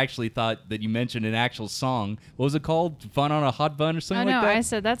 I actually thought that you mentioned an actual song. What was it called? Fun on a Hot Bun or Oh something no, like that? I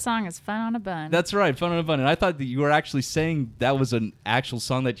said that song is fun on a bun. That's right, Fun on a Bun. And I thought that you were actually saying that was an actual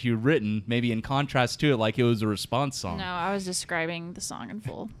song that you'd written, maybe in contrast to it, like it was a response song. No, I was describing the song in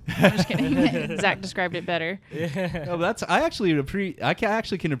full. I'm just kidding. Zach described it better. No, I actually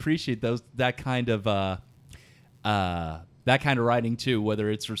can appreciate that kind of writing too, whether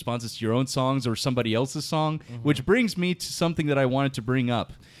it's responses to your own songs or somebody else's song. Which brings me to something that I wanted to bring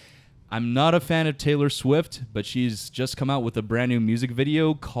up. I'm not a fan of Taylor Swift, but she's just come out with a brand new music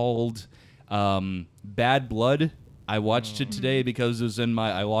video called Bad Blood. I watched it today because it was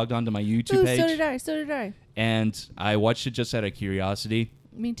I logged onto my YouTube Ooh, page. so did I. And I watched it just out of curiosity.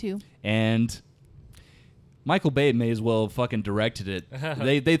 Me too. And Michael Bay may as well have fucking directed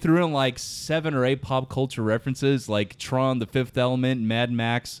it. They threw in like 7 or 8 pop culture references like Tron, The Fifth Element, Mad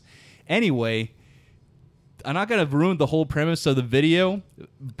Max. Anyway, I'm not going to ruin the whole premise of the video,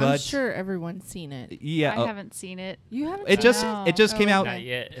 but I'm sure everyone's seen it. yeah, I haven't seen it. You haven't it seen just No. came Oh, out. Not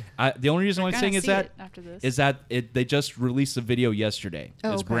yet. The only reason why I'm Gonna saying see it after this. is that they just released a video yesterday.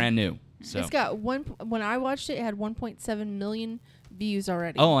 Oh, It's okay. brand new. So It's got when I watched it, it had 1.7 million views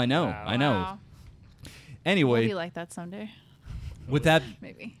already. oh, I know, Wow. I know. Wow. Anyway, We'll be like that someday. with that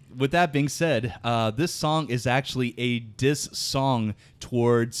Maybe. With that being said, this song is actually a diss song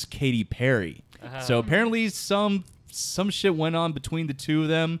towards Katy Perry. So apparently some shit went on between the two of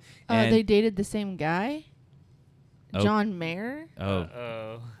them. And They dated the same guy, Oh. John Mayer. Oh.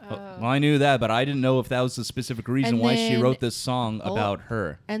 Well, I knew that, but I didn't know if that was the specific reason And why she then- wrote this song Oh. about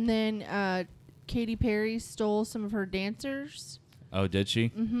her. And then Katy Perry stole some of her dancers. Oh, did she?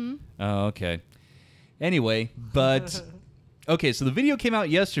 Mm-hmm. Oh, okay. Anyway, but okay, so the video came out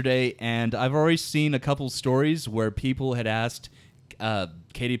yesterday, and I've already seen a couple stories where people had asked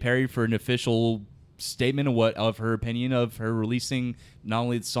Katy Perry for an official statement of her opinion of her releasing not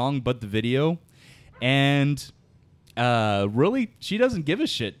only the song but the video, and really, she doesn't give a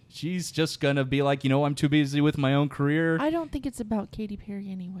shit. She's just gonna be like, I'm too busy with my own career. I don't think it's about Katy Perry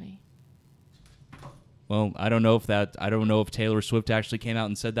anyway. Well, I don't know if Taylor Swift actually came out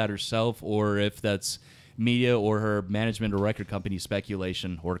and said that herself, or if that's media or her management or record company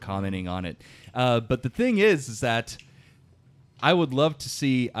speculation or commenting on it. But the thing is that I would love to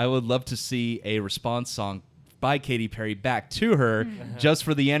see a response song by Katy Perry back to her just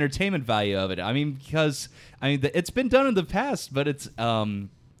for the entertainment value of it. I mean, because it's been done in the past, but it's and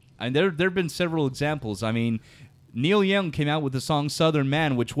there've been several examples. I mean, Neil Young came out with the song Southern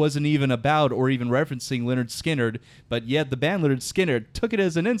Man, which wasn't even about or even referencing Lynyrd Skynyrd, but yet the band Lynyrd Skynyrd took it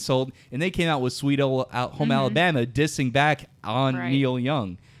as an insult, and they came out with Sweet Home Alabama dissing back on Right. Neil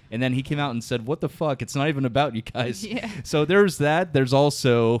Young. And then he came out and said, what the fuck? It's not even about you guys. Yeah. So there's that. There's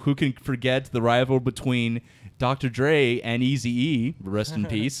also, who can forget the rival between Dr. Dre and Eazy-E, rest in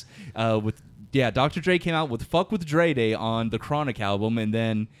peace. Dr. Dre came out with Fuck With Dre Day on the Chronic album, and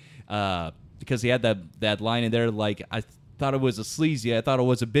then because he had that line in there, like, I thought it was a sleazy, I thought it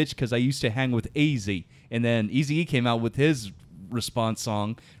was a bitch because I used to hang with AZ. And then Eazy-E came out with his response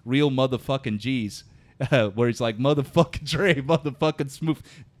song, Real Motherfucking G's, where he's like, motherfucking Dre, motherfucking Smooth,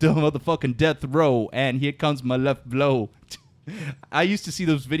 motherfucking Death Row, and here comes my left blow. I used to see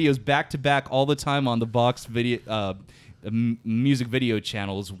those videos back to back all the time on the Vox video, music video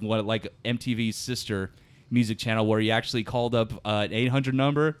channels, like MTV's sister music channel, where you actually called up an 800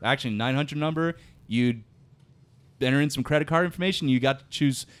 number, actually 900 number. You'd enter in some credit card information. You got to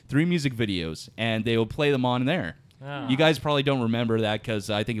choose 3 music videos, and they will play them on there. Oh. You guys probably don't remember that because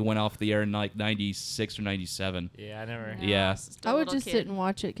I think it went off the air in like 96 or 97. Yeah, I never. Yeah. I was just a I would little just kid. sit and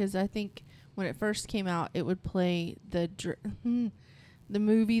watch it because I think when it first came out, it would play the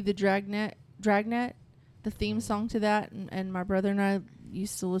movie The Dragnet, the theme song to that, and my brother and I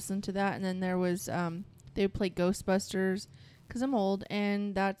used to listen to that, and then there was they would play Ghostbusters because I'm old,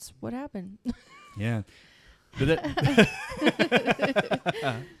 and that's what happened. Yeah. But,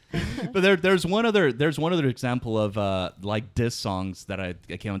 but there's one other example of like diss songs that I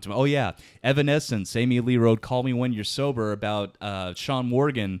came to. Oh yeah, Evanescence. Amy Lee wrote "Call Me When You're Sober" about Sean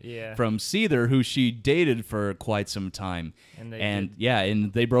Morgan Yeah. from Seether, who she dated for quite some time. And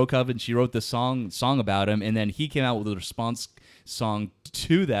they broke up, and she wrote the song about him, and then he came out with a response song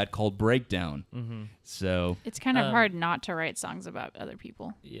to that called "Breakdown." Mm-hmm. So It's kind of hard not to write songs about other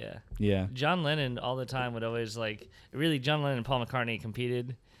people. Yeah. yeah, John Lennon all the time would always John Lennon and Paul McCartney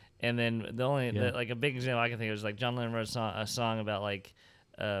competed, and then a big example I can think of is like John Lennon wrote a song about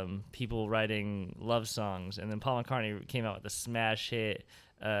people writing love songs, and then Paul McCartney came out with a smash hit,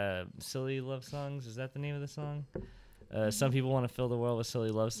 "Silly Love Songs." Is that the name of the song? Some people want to fill the world with silly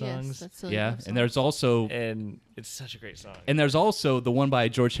love songs. Yes, that's Silly yeah. Love Song. And there's also It's such a great song. And there's also the one by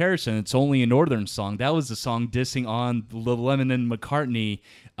George Harrison. It's Only a Northern Song. That was the song dissing on the Lennon and McCartney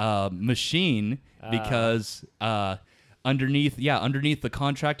machine because underneath the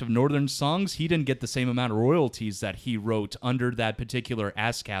contract of Northern Songs, he didn't get the same amount of royalties that he wrote under that particular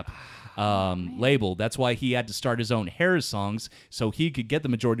ASCAP label. That's why he had to start his own Harris songs so he could get the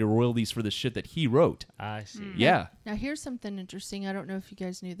majority of royalties for the shit that he wrote. I see. Yeah. Now here's something interesting. I don't know if you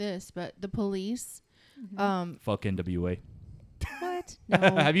guys knew this, but the Police. Fuck NWA. What? No.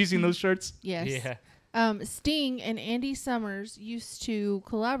 Have you seen those shirts? Yes. Yeah. Sting and Andy Summers used to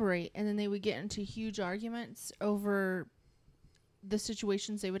collaborate, and then they would get into huge arguments over the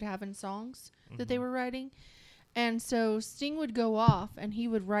situations they would have in songs that they were writing. And so Sting would go off, and he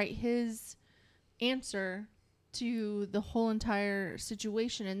would write his answer to the whole entire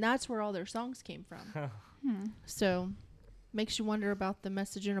situation, and that's where all their songs came from. So makes you wonder about the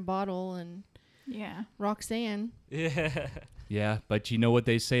Message in a Bottle and Yeah. Roxanne. Yeah. Yeah, but you know what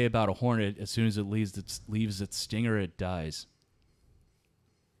they say about a hornet? As soon as it leaves its stinger, it dies.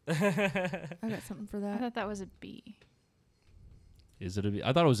 I got something for I that. thought that was a bee. Is it?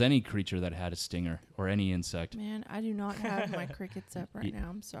 I thought it was any creature that had a stinger or any insect. Man, I do not have my crickets up right now.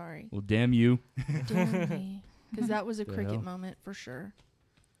 I'm sorry. Well, damn you. Damn me. Because that was a The cricket hell? moment for sure.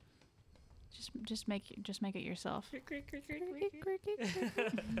 Just make it yourself.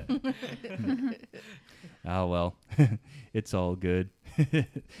 Oh well, it's all good.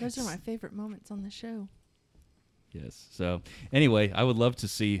 Those are my favorite moments on the show. Yes. So anyway, I would love to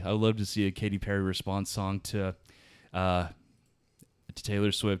see a Katy Perry response song to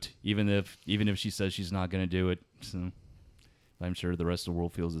Taylor Swift, even if she says she's not going to do it. So I'm sure the rest of the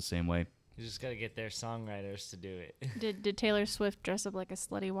world feels the same way. You just gotta get their songwriters to do it. Did Taylor Swift dress up like a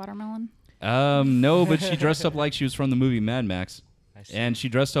slutty watermelon? No, but she dressed up like she was from the movie Mad Max, I see. and she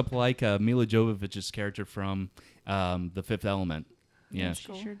dressed up like Mila Jovovich's character from The Fifth Element. Yeah,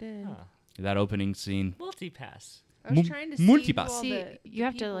 She sure did. Huh. that opening scene. Multi-pass. I was trying to see Multipass. who all See, the you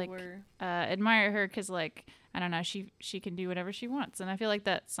have to people like were. admire her because like I don't know, she can do whatever she wants, and I feel like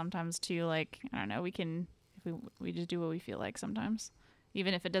that sometimes too. Like I don't know, we can if we just do what we feel like sometimes,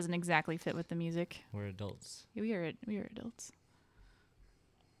 even if it doesn't exactly fit with the music. We're adults. We are adults.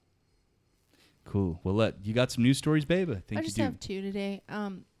 Cool. Well, you got some news stories, babe? I think I you just do. have two today.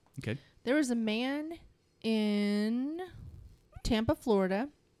 Okay. There was a man in Tampa, Florida,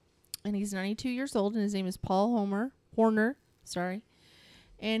 and he's 92 years old, and his name is Paul Horner. Sorry.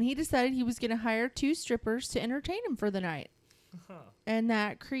 And he decided he was going to hire 2 strippers to entertain him for the night. And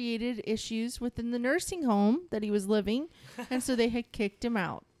that created issues within the nursing home that he was living, and so they had kicked him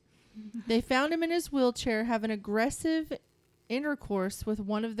out. They found him in his wheelchair having aggressive intercourse with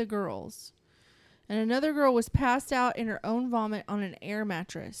one of the girls. And another girl was passed out in her own vomit on an air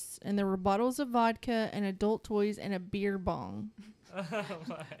mattress. And there were bottles of vodka and adult toys and a beer bong.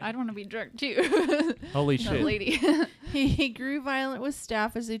 I'd want to be drunk too. Holy That shit. lady. He grew violent with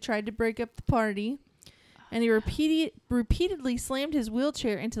staff as they tried to break up the party. And he repeatedly slammed his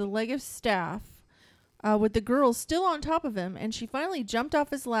wheelchair into the leg of staff with the girl still on top of him. And she finally jumped off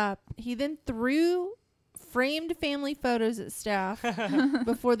his lap. He then threw framed family photos at staff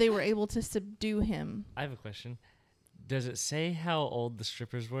before they were able to subdue him. I have a question. Does it say how old the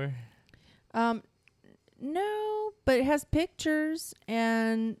strippers were? No, but it has pictures,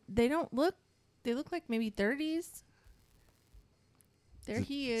 and they look like maybe 30s. There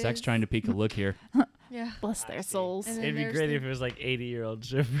he is. Zach's trying to peek a look here. Yeah. Bless their souls. And then It'd be there's great the- if it was like 80-year-old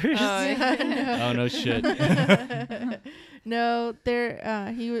strippers. Oh, no shit. No,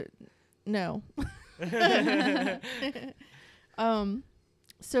 there he would no.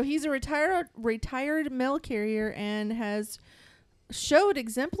 So he's a retired mail carrier and has showed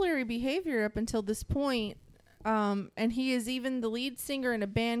exemplary behavior up until this point. And he is even the lead singer in a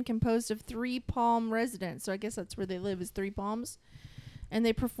band composed of Three Palm residents. So I guess that's where they live, is Three Palms. And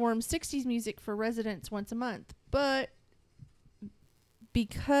they perform 60s music for residents once a month. But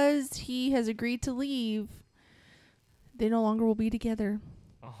because he has agreed to leave, they no longer will be together.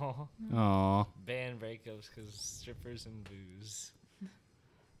 Oh, Aw. band breakups because strippers and booze.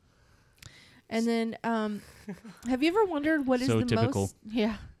 And then, have you ever wondered what is So the typical. most?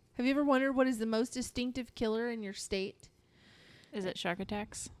 Yeah. Have you ever wondered what is the most distinctive killer in your state? Is it shark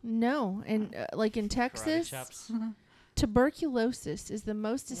attacks? No, and like in Karate Texas, chops. tuberculosis is the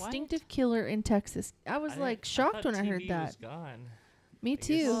most What? distinctive killer in Texas. I was like shocked when I heard TB that. was gone. Me guess-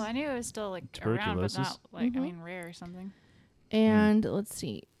 too. Well, I knew it was still like around, but Tuberculosis? not like Mhm. I mean rare or something. And let's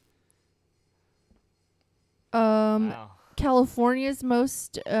see. Wow. California's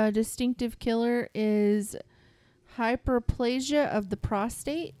most distinctive killer is hyperplasia of the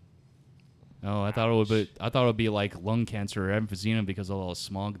prostate. Oh, I thought it would be like lung cancer or emphysema because of all the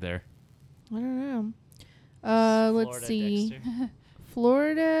smog there. I don't know. Let's Florida see. Dexter.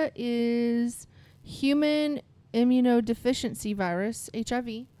 Florida is human immunodeficiency virus,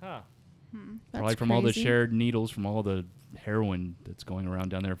 HIV. Huh. That's Probably from all the crazy. shared needles from all the heroin that's going around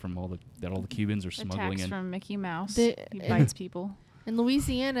down there from all the Cubans are smuggling Attacks in. from Mickey Mouse. The- He bites people. In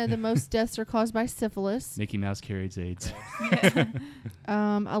Louisiana, the most deaths are caused by syphilis. Mickey Mouse carries AIDS.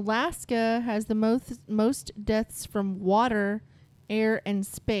 Alaska has the most deaths from water, air, and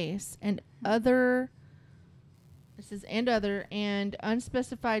space, and other. This is and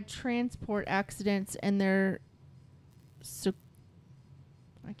unspecified transport accidents, and their.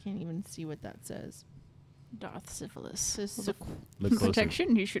 I can't even see what that says. Darth syphilis. Look closer.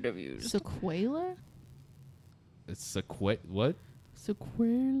 Protection he should have used. Sequela? It's what?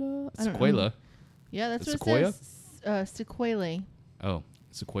 Sequela? I don't know. Sequela. Yeah, that's The what sequoia? it says. Sequelae. Oh,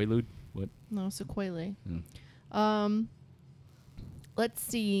 sequelude. What? No, sequelae. Hmm. Let's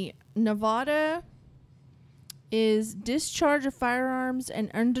see. Nevada is discharge of firearms and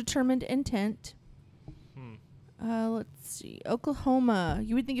undetermined intent. Let's see. Oklahoma.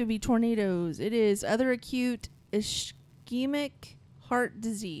 You would think it would be tornadoes. It is other acute ischemic heart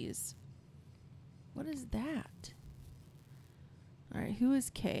disease. What is that? All right. Who is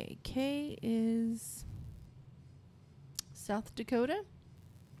K? K is South Dakota.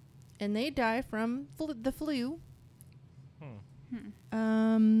 And they die from the flu.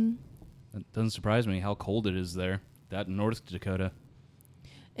 That doesn't surprise me how cold it is there. That in North Dakota.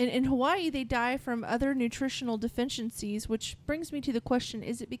 In Hawaii, they die from other nutritional deficiencies, which brings me to the question,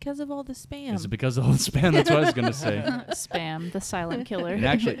 is it because of all the spam? Is it because of all the spam? That's what I was going to say. Spam, the silent killer. And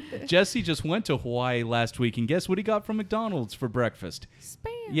actually, Jesse just went to Hawaii last week, and guess what he got from McDonald's for breakfast? Spam.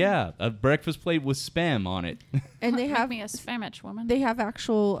 Yeah, a breakfast plate with spam on it. And they Make have me a spamich woman. they have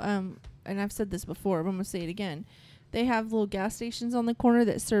actual and I've said this before, but I'm going to say it again. They have little gas stations on the corner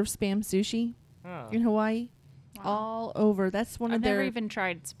that serve spam sushi Huh. in Hawaii. Wow. All over. That's one I've of their never even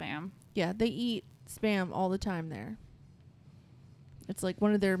tried spam. Yeah, they eat spam all the time there. It's like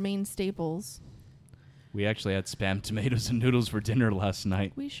one of their main staples. We actually had spam tomatoes and noodles for dinner last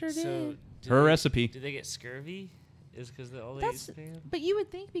night. We sure So, did. do Her they- recipe. Do they get scurvy? Is because all they eat That's- spam? But you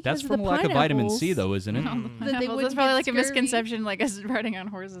would think because That's of from the a lack of vitamin C, pineapples though, isn't it? Mm. that they Pineapples, wouldn't that's probably get like a scurvy. misconception, like us riding on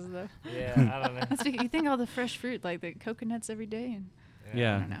horses, though. Yeah, I don't know. That's because you think all the fresh fruit, like the coconuts every day. And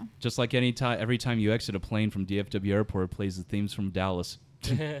Yeah. I don't know. Just like every time you exit a plane from DFW Airport, it plays the themes from Dallas.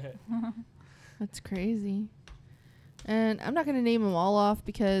 That's crazy. And I'm not going to name them all off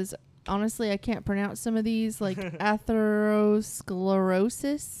because honestly, I can't pronounce some of these. Like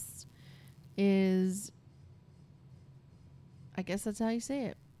atherosclerosis is, I guess that's how you say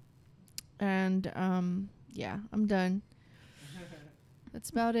it. And yeah, I'm done. That's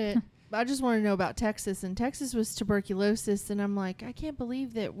about it. I just want to know about Texas. And Texas was tuberculosis. And I'm like, I can't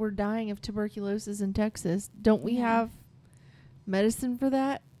believe that we're dying of tuberculosis in Texas. Don't we Yeah. have medicine for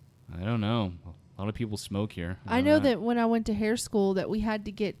that? I don't know. A lot of people smoke here. I know that when I went to hair school that we had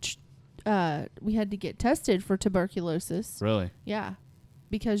to get tested for tuberculosis. Really? Yeah.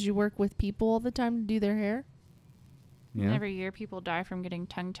 Because you work with people all the time to do their hair. And Yeah. every year people die from getting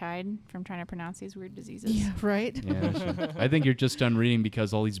tongue-tied from trying to pronounce these weird diseases. Yeah, right? Yeah, sure. I think you're just done reading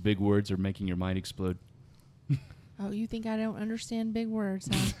because all these big words are making your mind explode. Oh, you think I don't understand big words,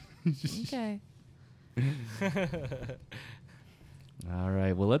 huh? Okay. All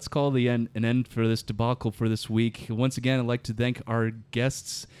right. Well, let's call an end for this debacle for this week. Once again, I'd like to thank our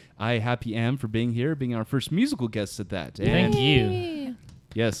guests, I Happy Am, for being here, being our first musical guest at that. Thank you. Yay.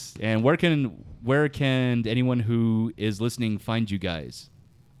 Yes. And where can anyone who is listening find you guys?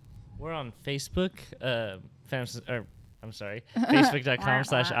 We're on Facebook.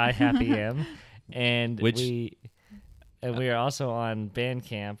 Facebook.com/ihappyam. And Which- we are also on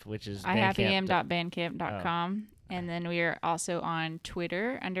Bandcamp, which is ihappyam.bandcamp.com. And then we are also on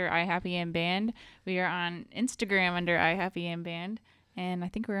Twitter under ihappyamband. We are on Instagram under ihappyamband. And I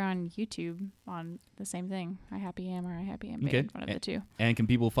think we're on YouTube on the same thing, ihappyam or ihappyamband, Okay. one of the two. And can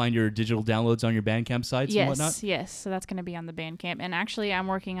people find your digital downloads on your Bandcamp sites and whatnot? Yes. So that's going to be on the Bandcamp. And actually,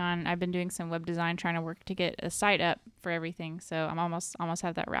 I've been doing some web design, trying to work to get a site up for everything. So I'm almost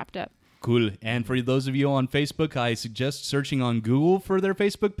have that wrapped up. Cool. And for those of you on Facebook, I suggest searching on Google for their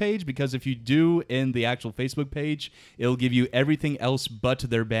Facebook page, because if you do in the actual Facebook page, it'll give you everything else but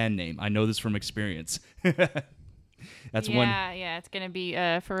their band name. I know this from experience. That's one. Yeah, it's going to be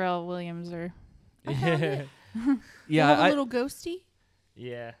Pharrell Williams or... I found it. Yeah, You have a little ghosty.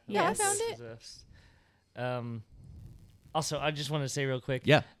 Yeah. Yeah, I Yes. found it. Also, I just want to say real quick.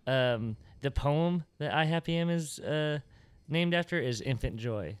 Yeah. The poem that I Happy Am is named after is Infant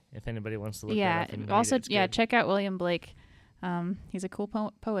Joy. If anybody wants to look that up and read also, it, it's good. check out William Blake. He's a cool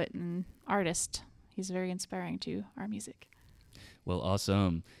poet and artist. He's very inspiring to our music. Well,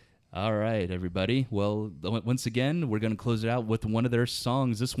 awesome. All right, everybody. Well, once again, we're going to close it out with one of their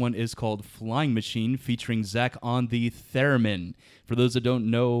songs. This one is called Flying Machine, featuring Zach on the theremin. For those that don't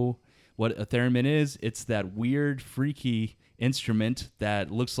know what a theremin is, it's that weird, freaky instrument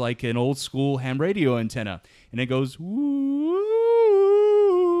that looks like an old school ham radio antenna. And it goes, woo.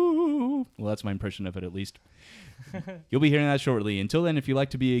 Well, that's my impression of it, at least. You'll be hearing that shortly. Until then, if you'd like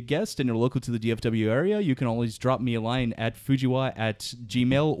to be a guest and you're local to the DFW area, you can always drop me a line at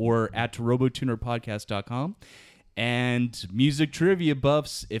fujiwa@gmail or at robotunerpodcast.com. And music trivia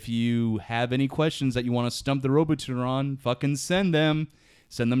buffs, if you have any questions that you want to stump the Robotuner on, fucking send them.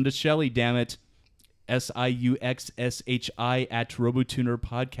 Send them to Shelly, damn it. SIUXSHI at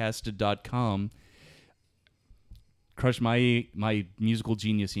robotunerpodcast.com. Crush my musical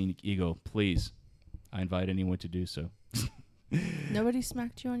genius ego, please. I invite anyone to do so. Nobody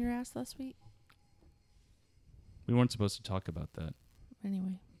smacked you on your ass last week? We weren't supposed to talk about that.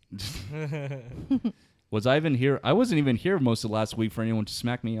 Anyway. Was I even here? I wasn't even here most of last week for anyone to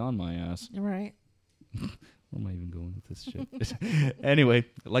smack me on my ass. Right. Where am I even going with this shit? Anyway,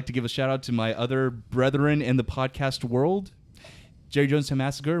 I'd like to give a shout out to my other brethren in the podcast world. Jerry Jonestown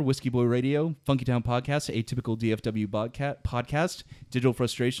Massacre, Whiskey Boy Radio, Funky Town Podcast, Atypical DFW Podcast, Digital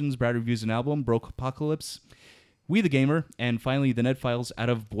Frustrations, Brad Reviews an Album, Broke Apocalypse, We the Gamer, and finally the Net Files out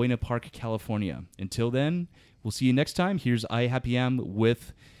of Buena Park, California. Until then, we'll see you next time. Here's I Happy Am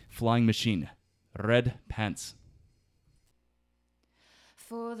with Flying Machine. Red Pants.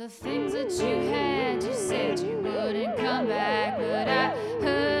 For the things that you had, you said you wouldn't come back, but I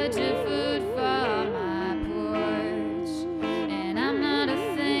heard your food from my porch. And I'm not a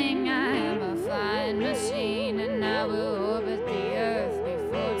thing, I am a flying machine, and I will orbit the earth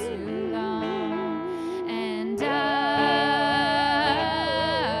before too long. And I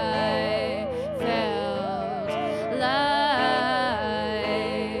felt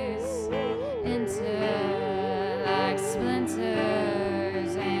lies into like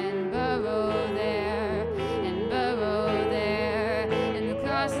splinters and burrow there, and the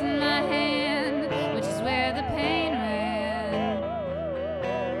cross in my hand, which is where the pain ran.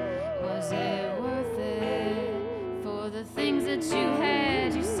 Was it worth it for the things that you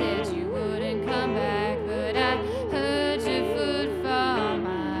had? You said you wouldn't come back, but I heard your food from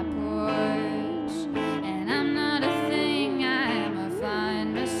my porch. And I'm not a thing, I am a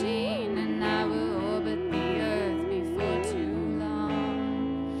flying machine, and I will orbit the earth before too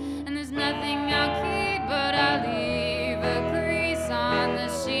long. And there's nothing I'll keep, but I'll leave a crease on the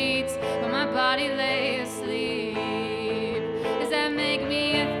sheets where my body lay asleep. Does that make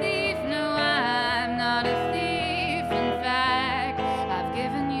me a thief? No, I'm not a thief. In fact, I've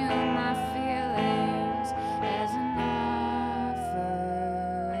given you my feelings as an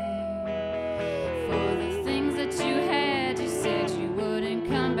offering. For the things that you had, you said you wouldn't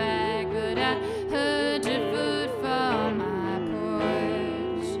come back, but I heard your food from my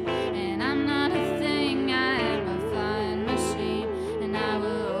porch. And I'm not a thing, I am a flying machine, and I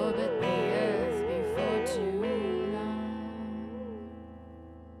will orbit the earth before too long.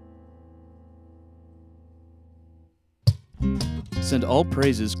 Send all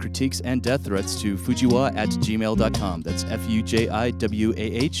praises, critiques, and death threats to fujiwa@gmail.com. That's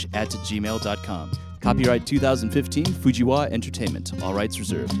FUJIWAH@gmail.com. Copyright 2015, Fujiwa Entertainment. All rights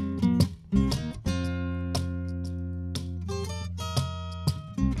reserved.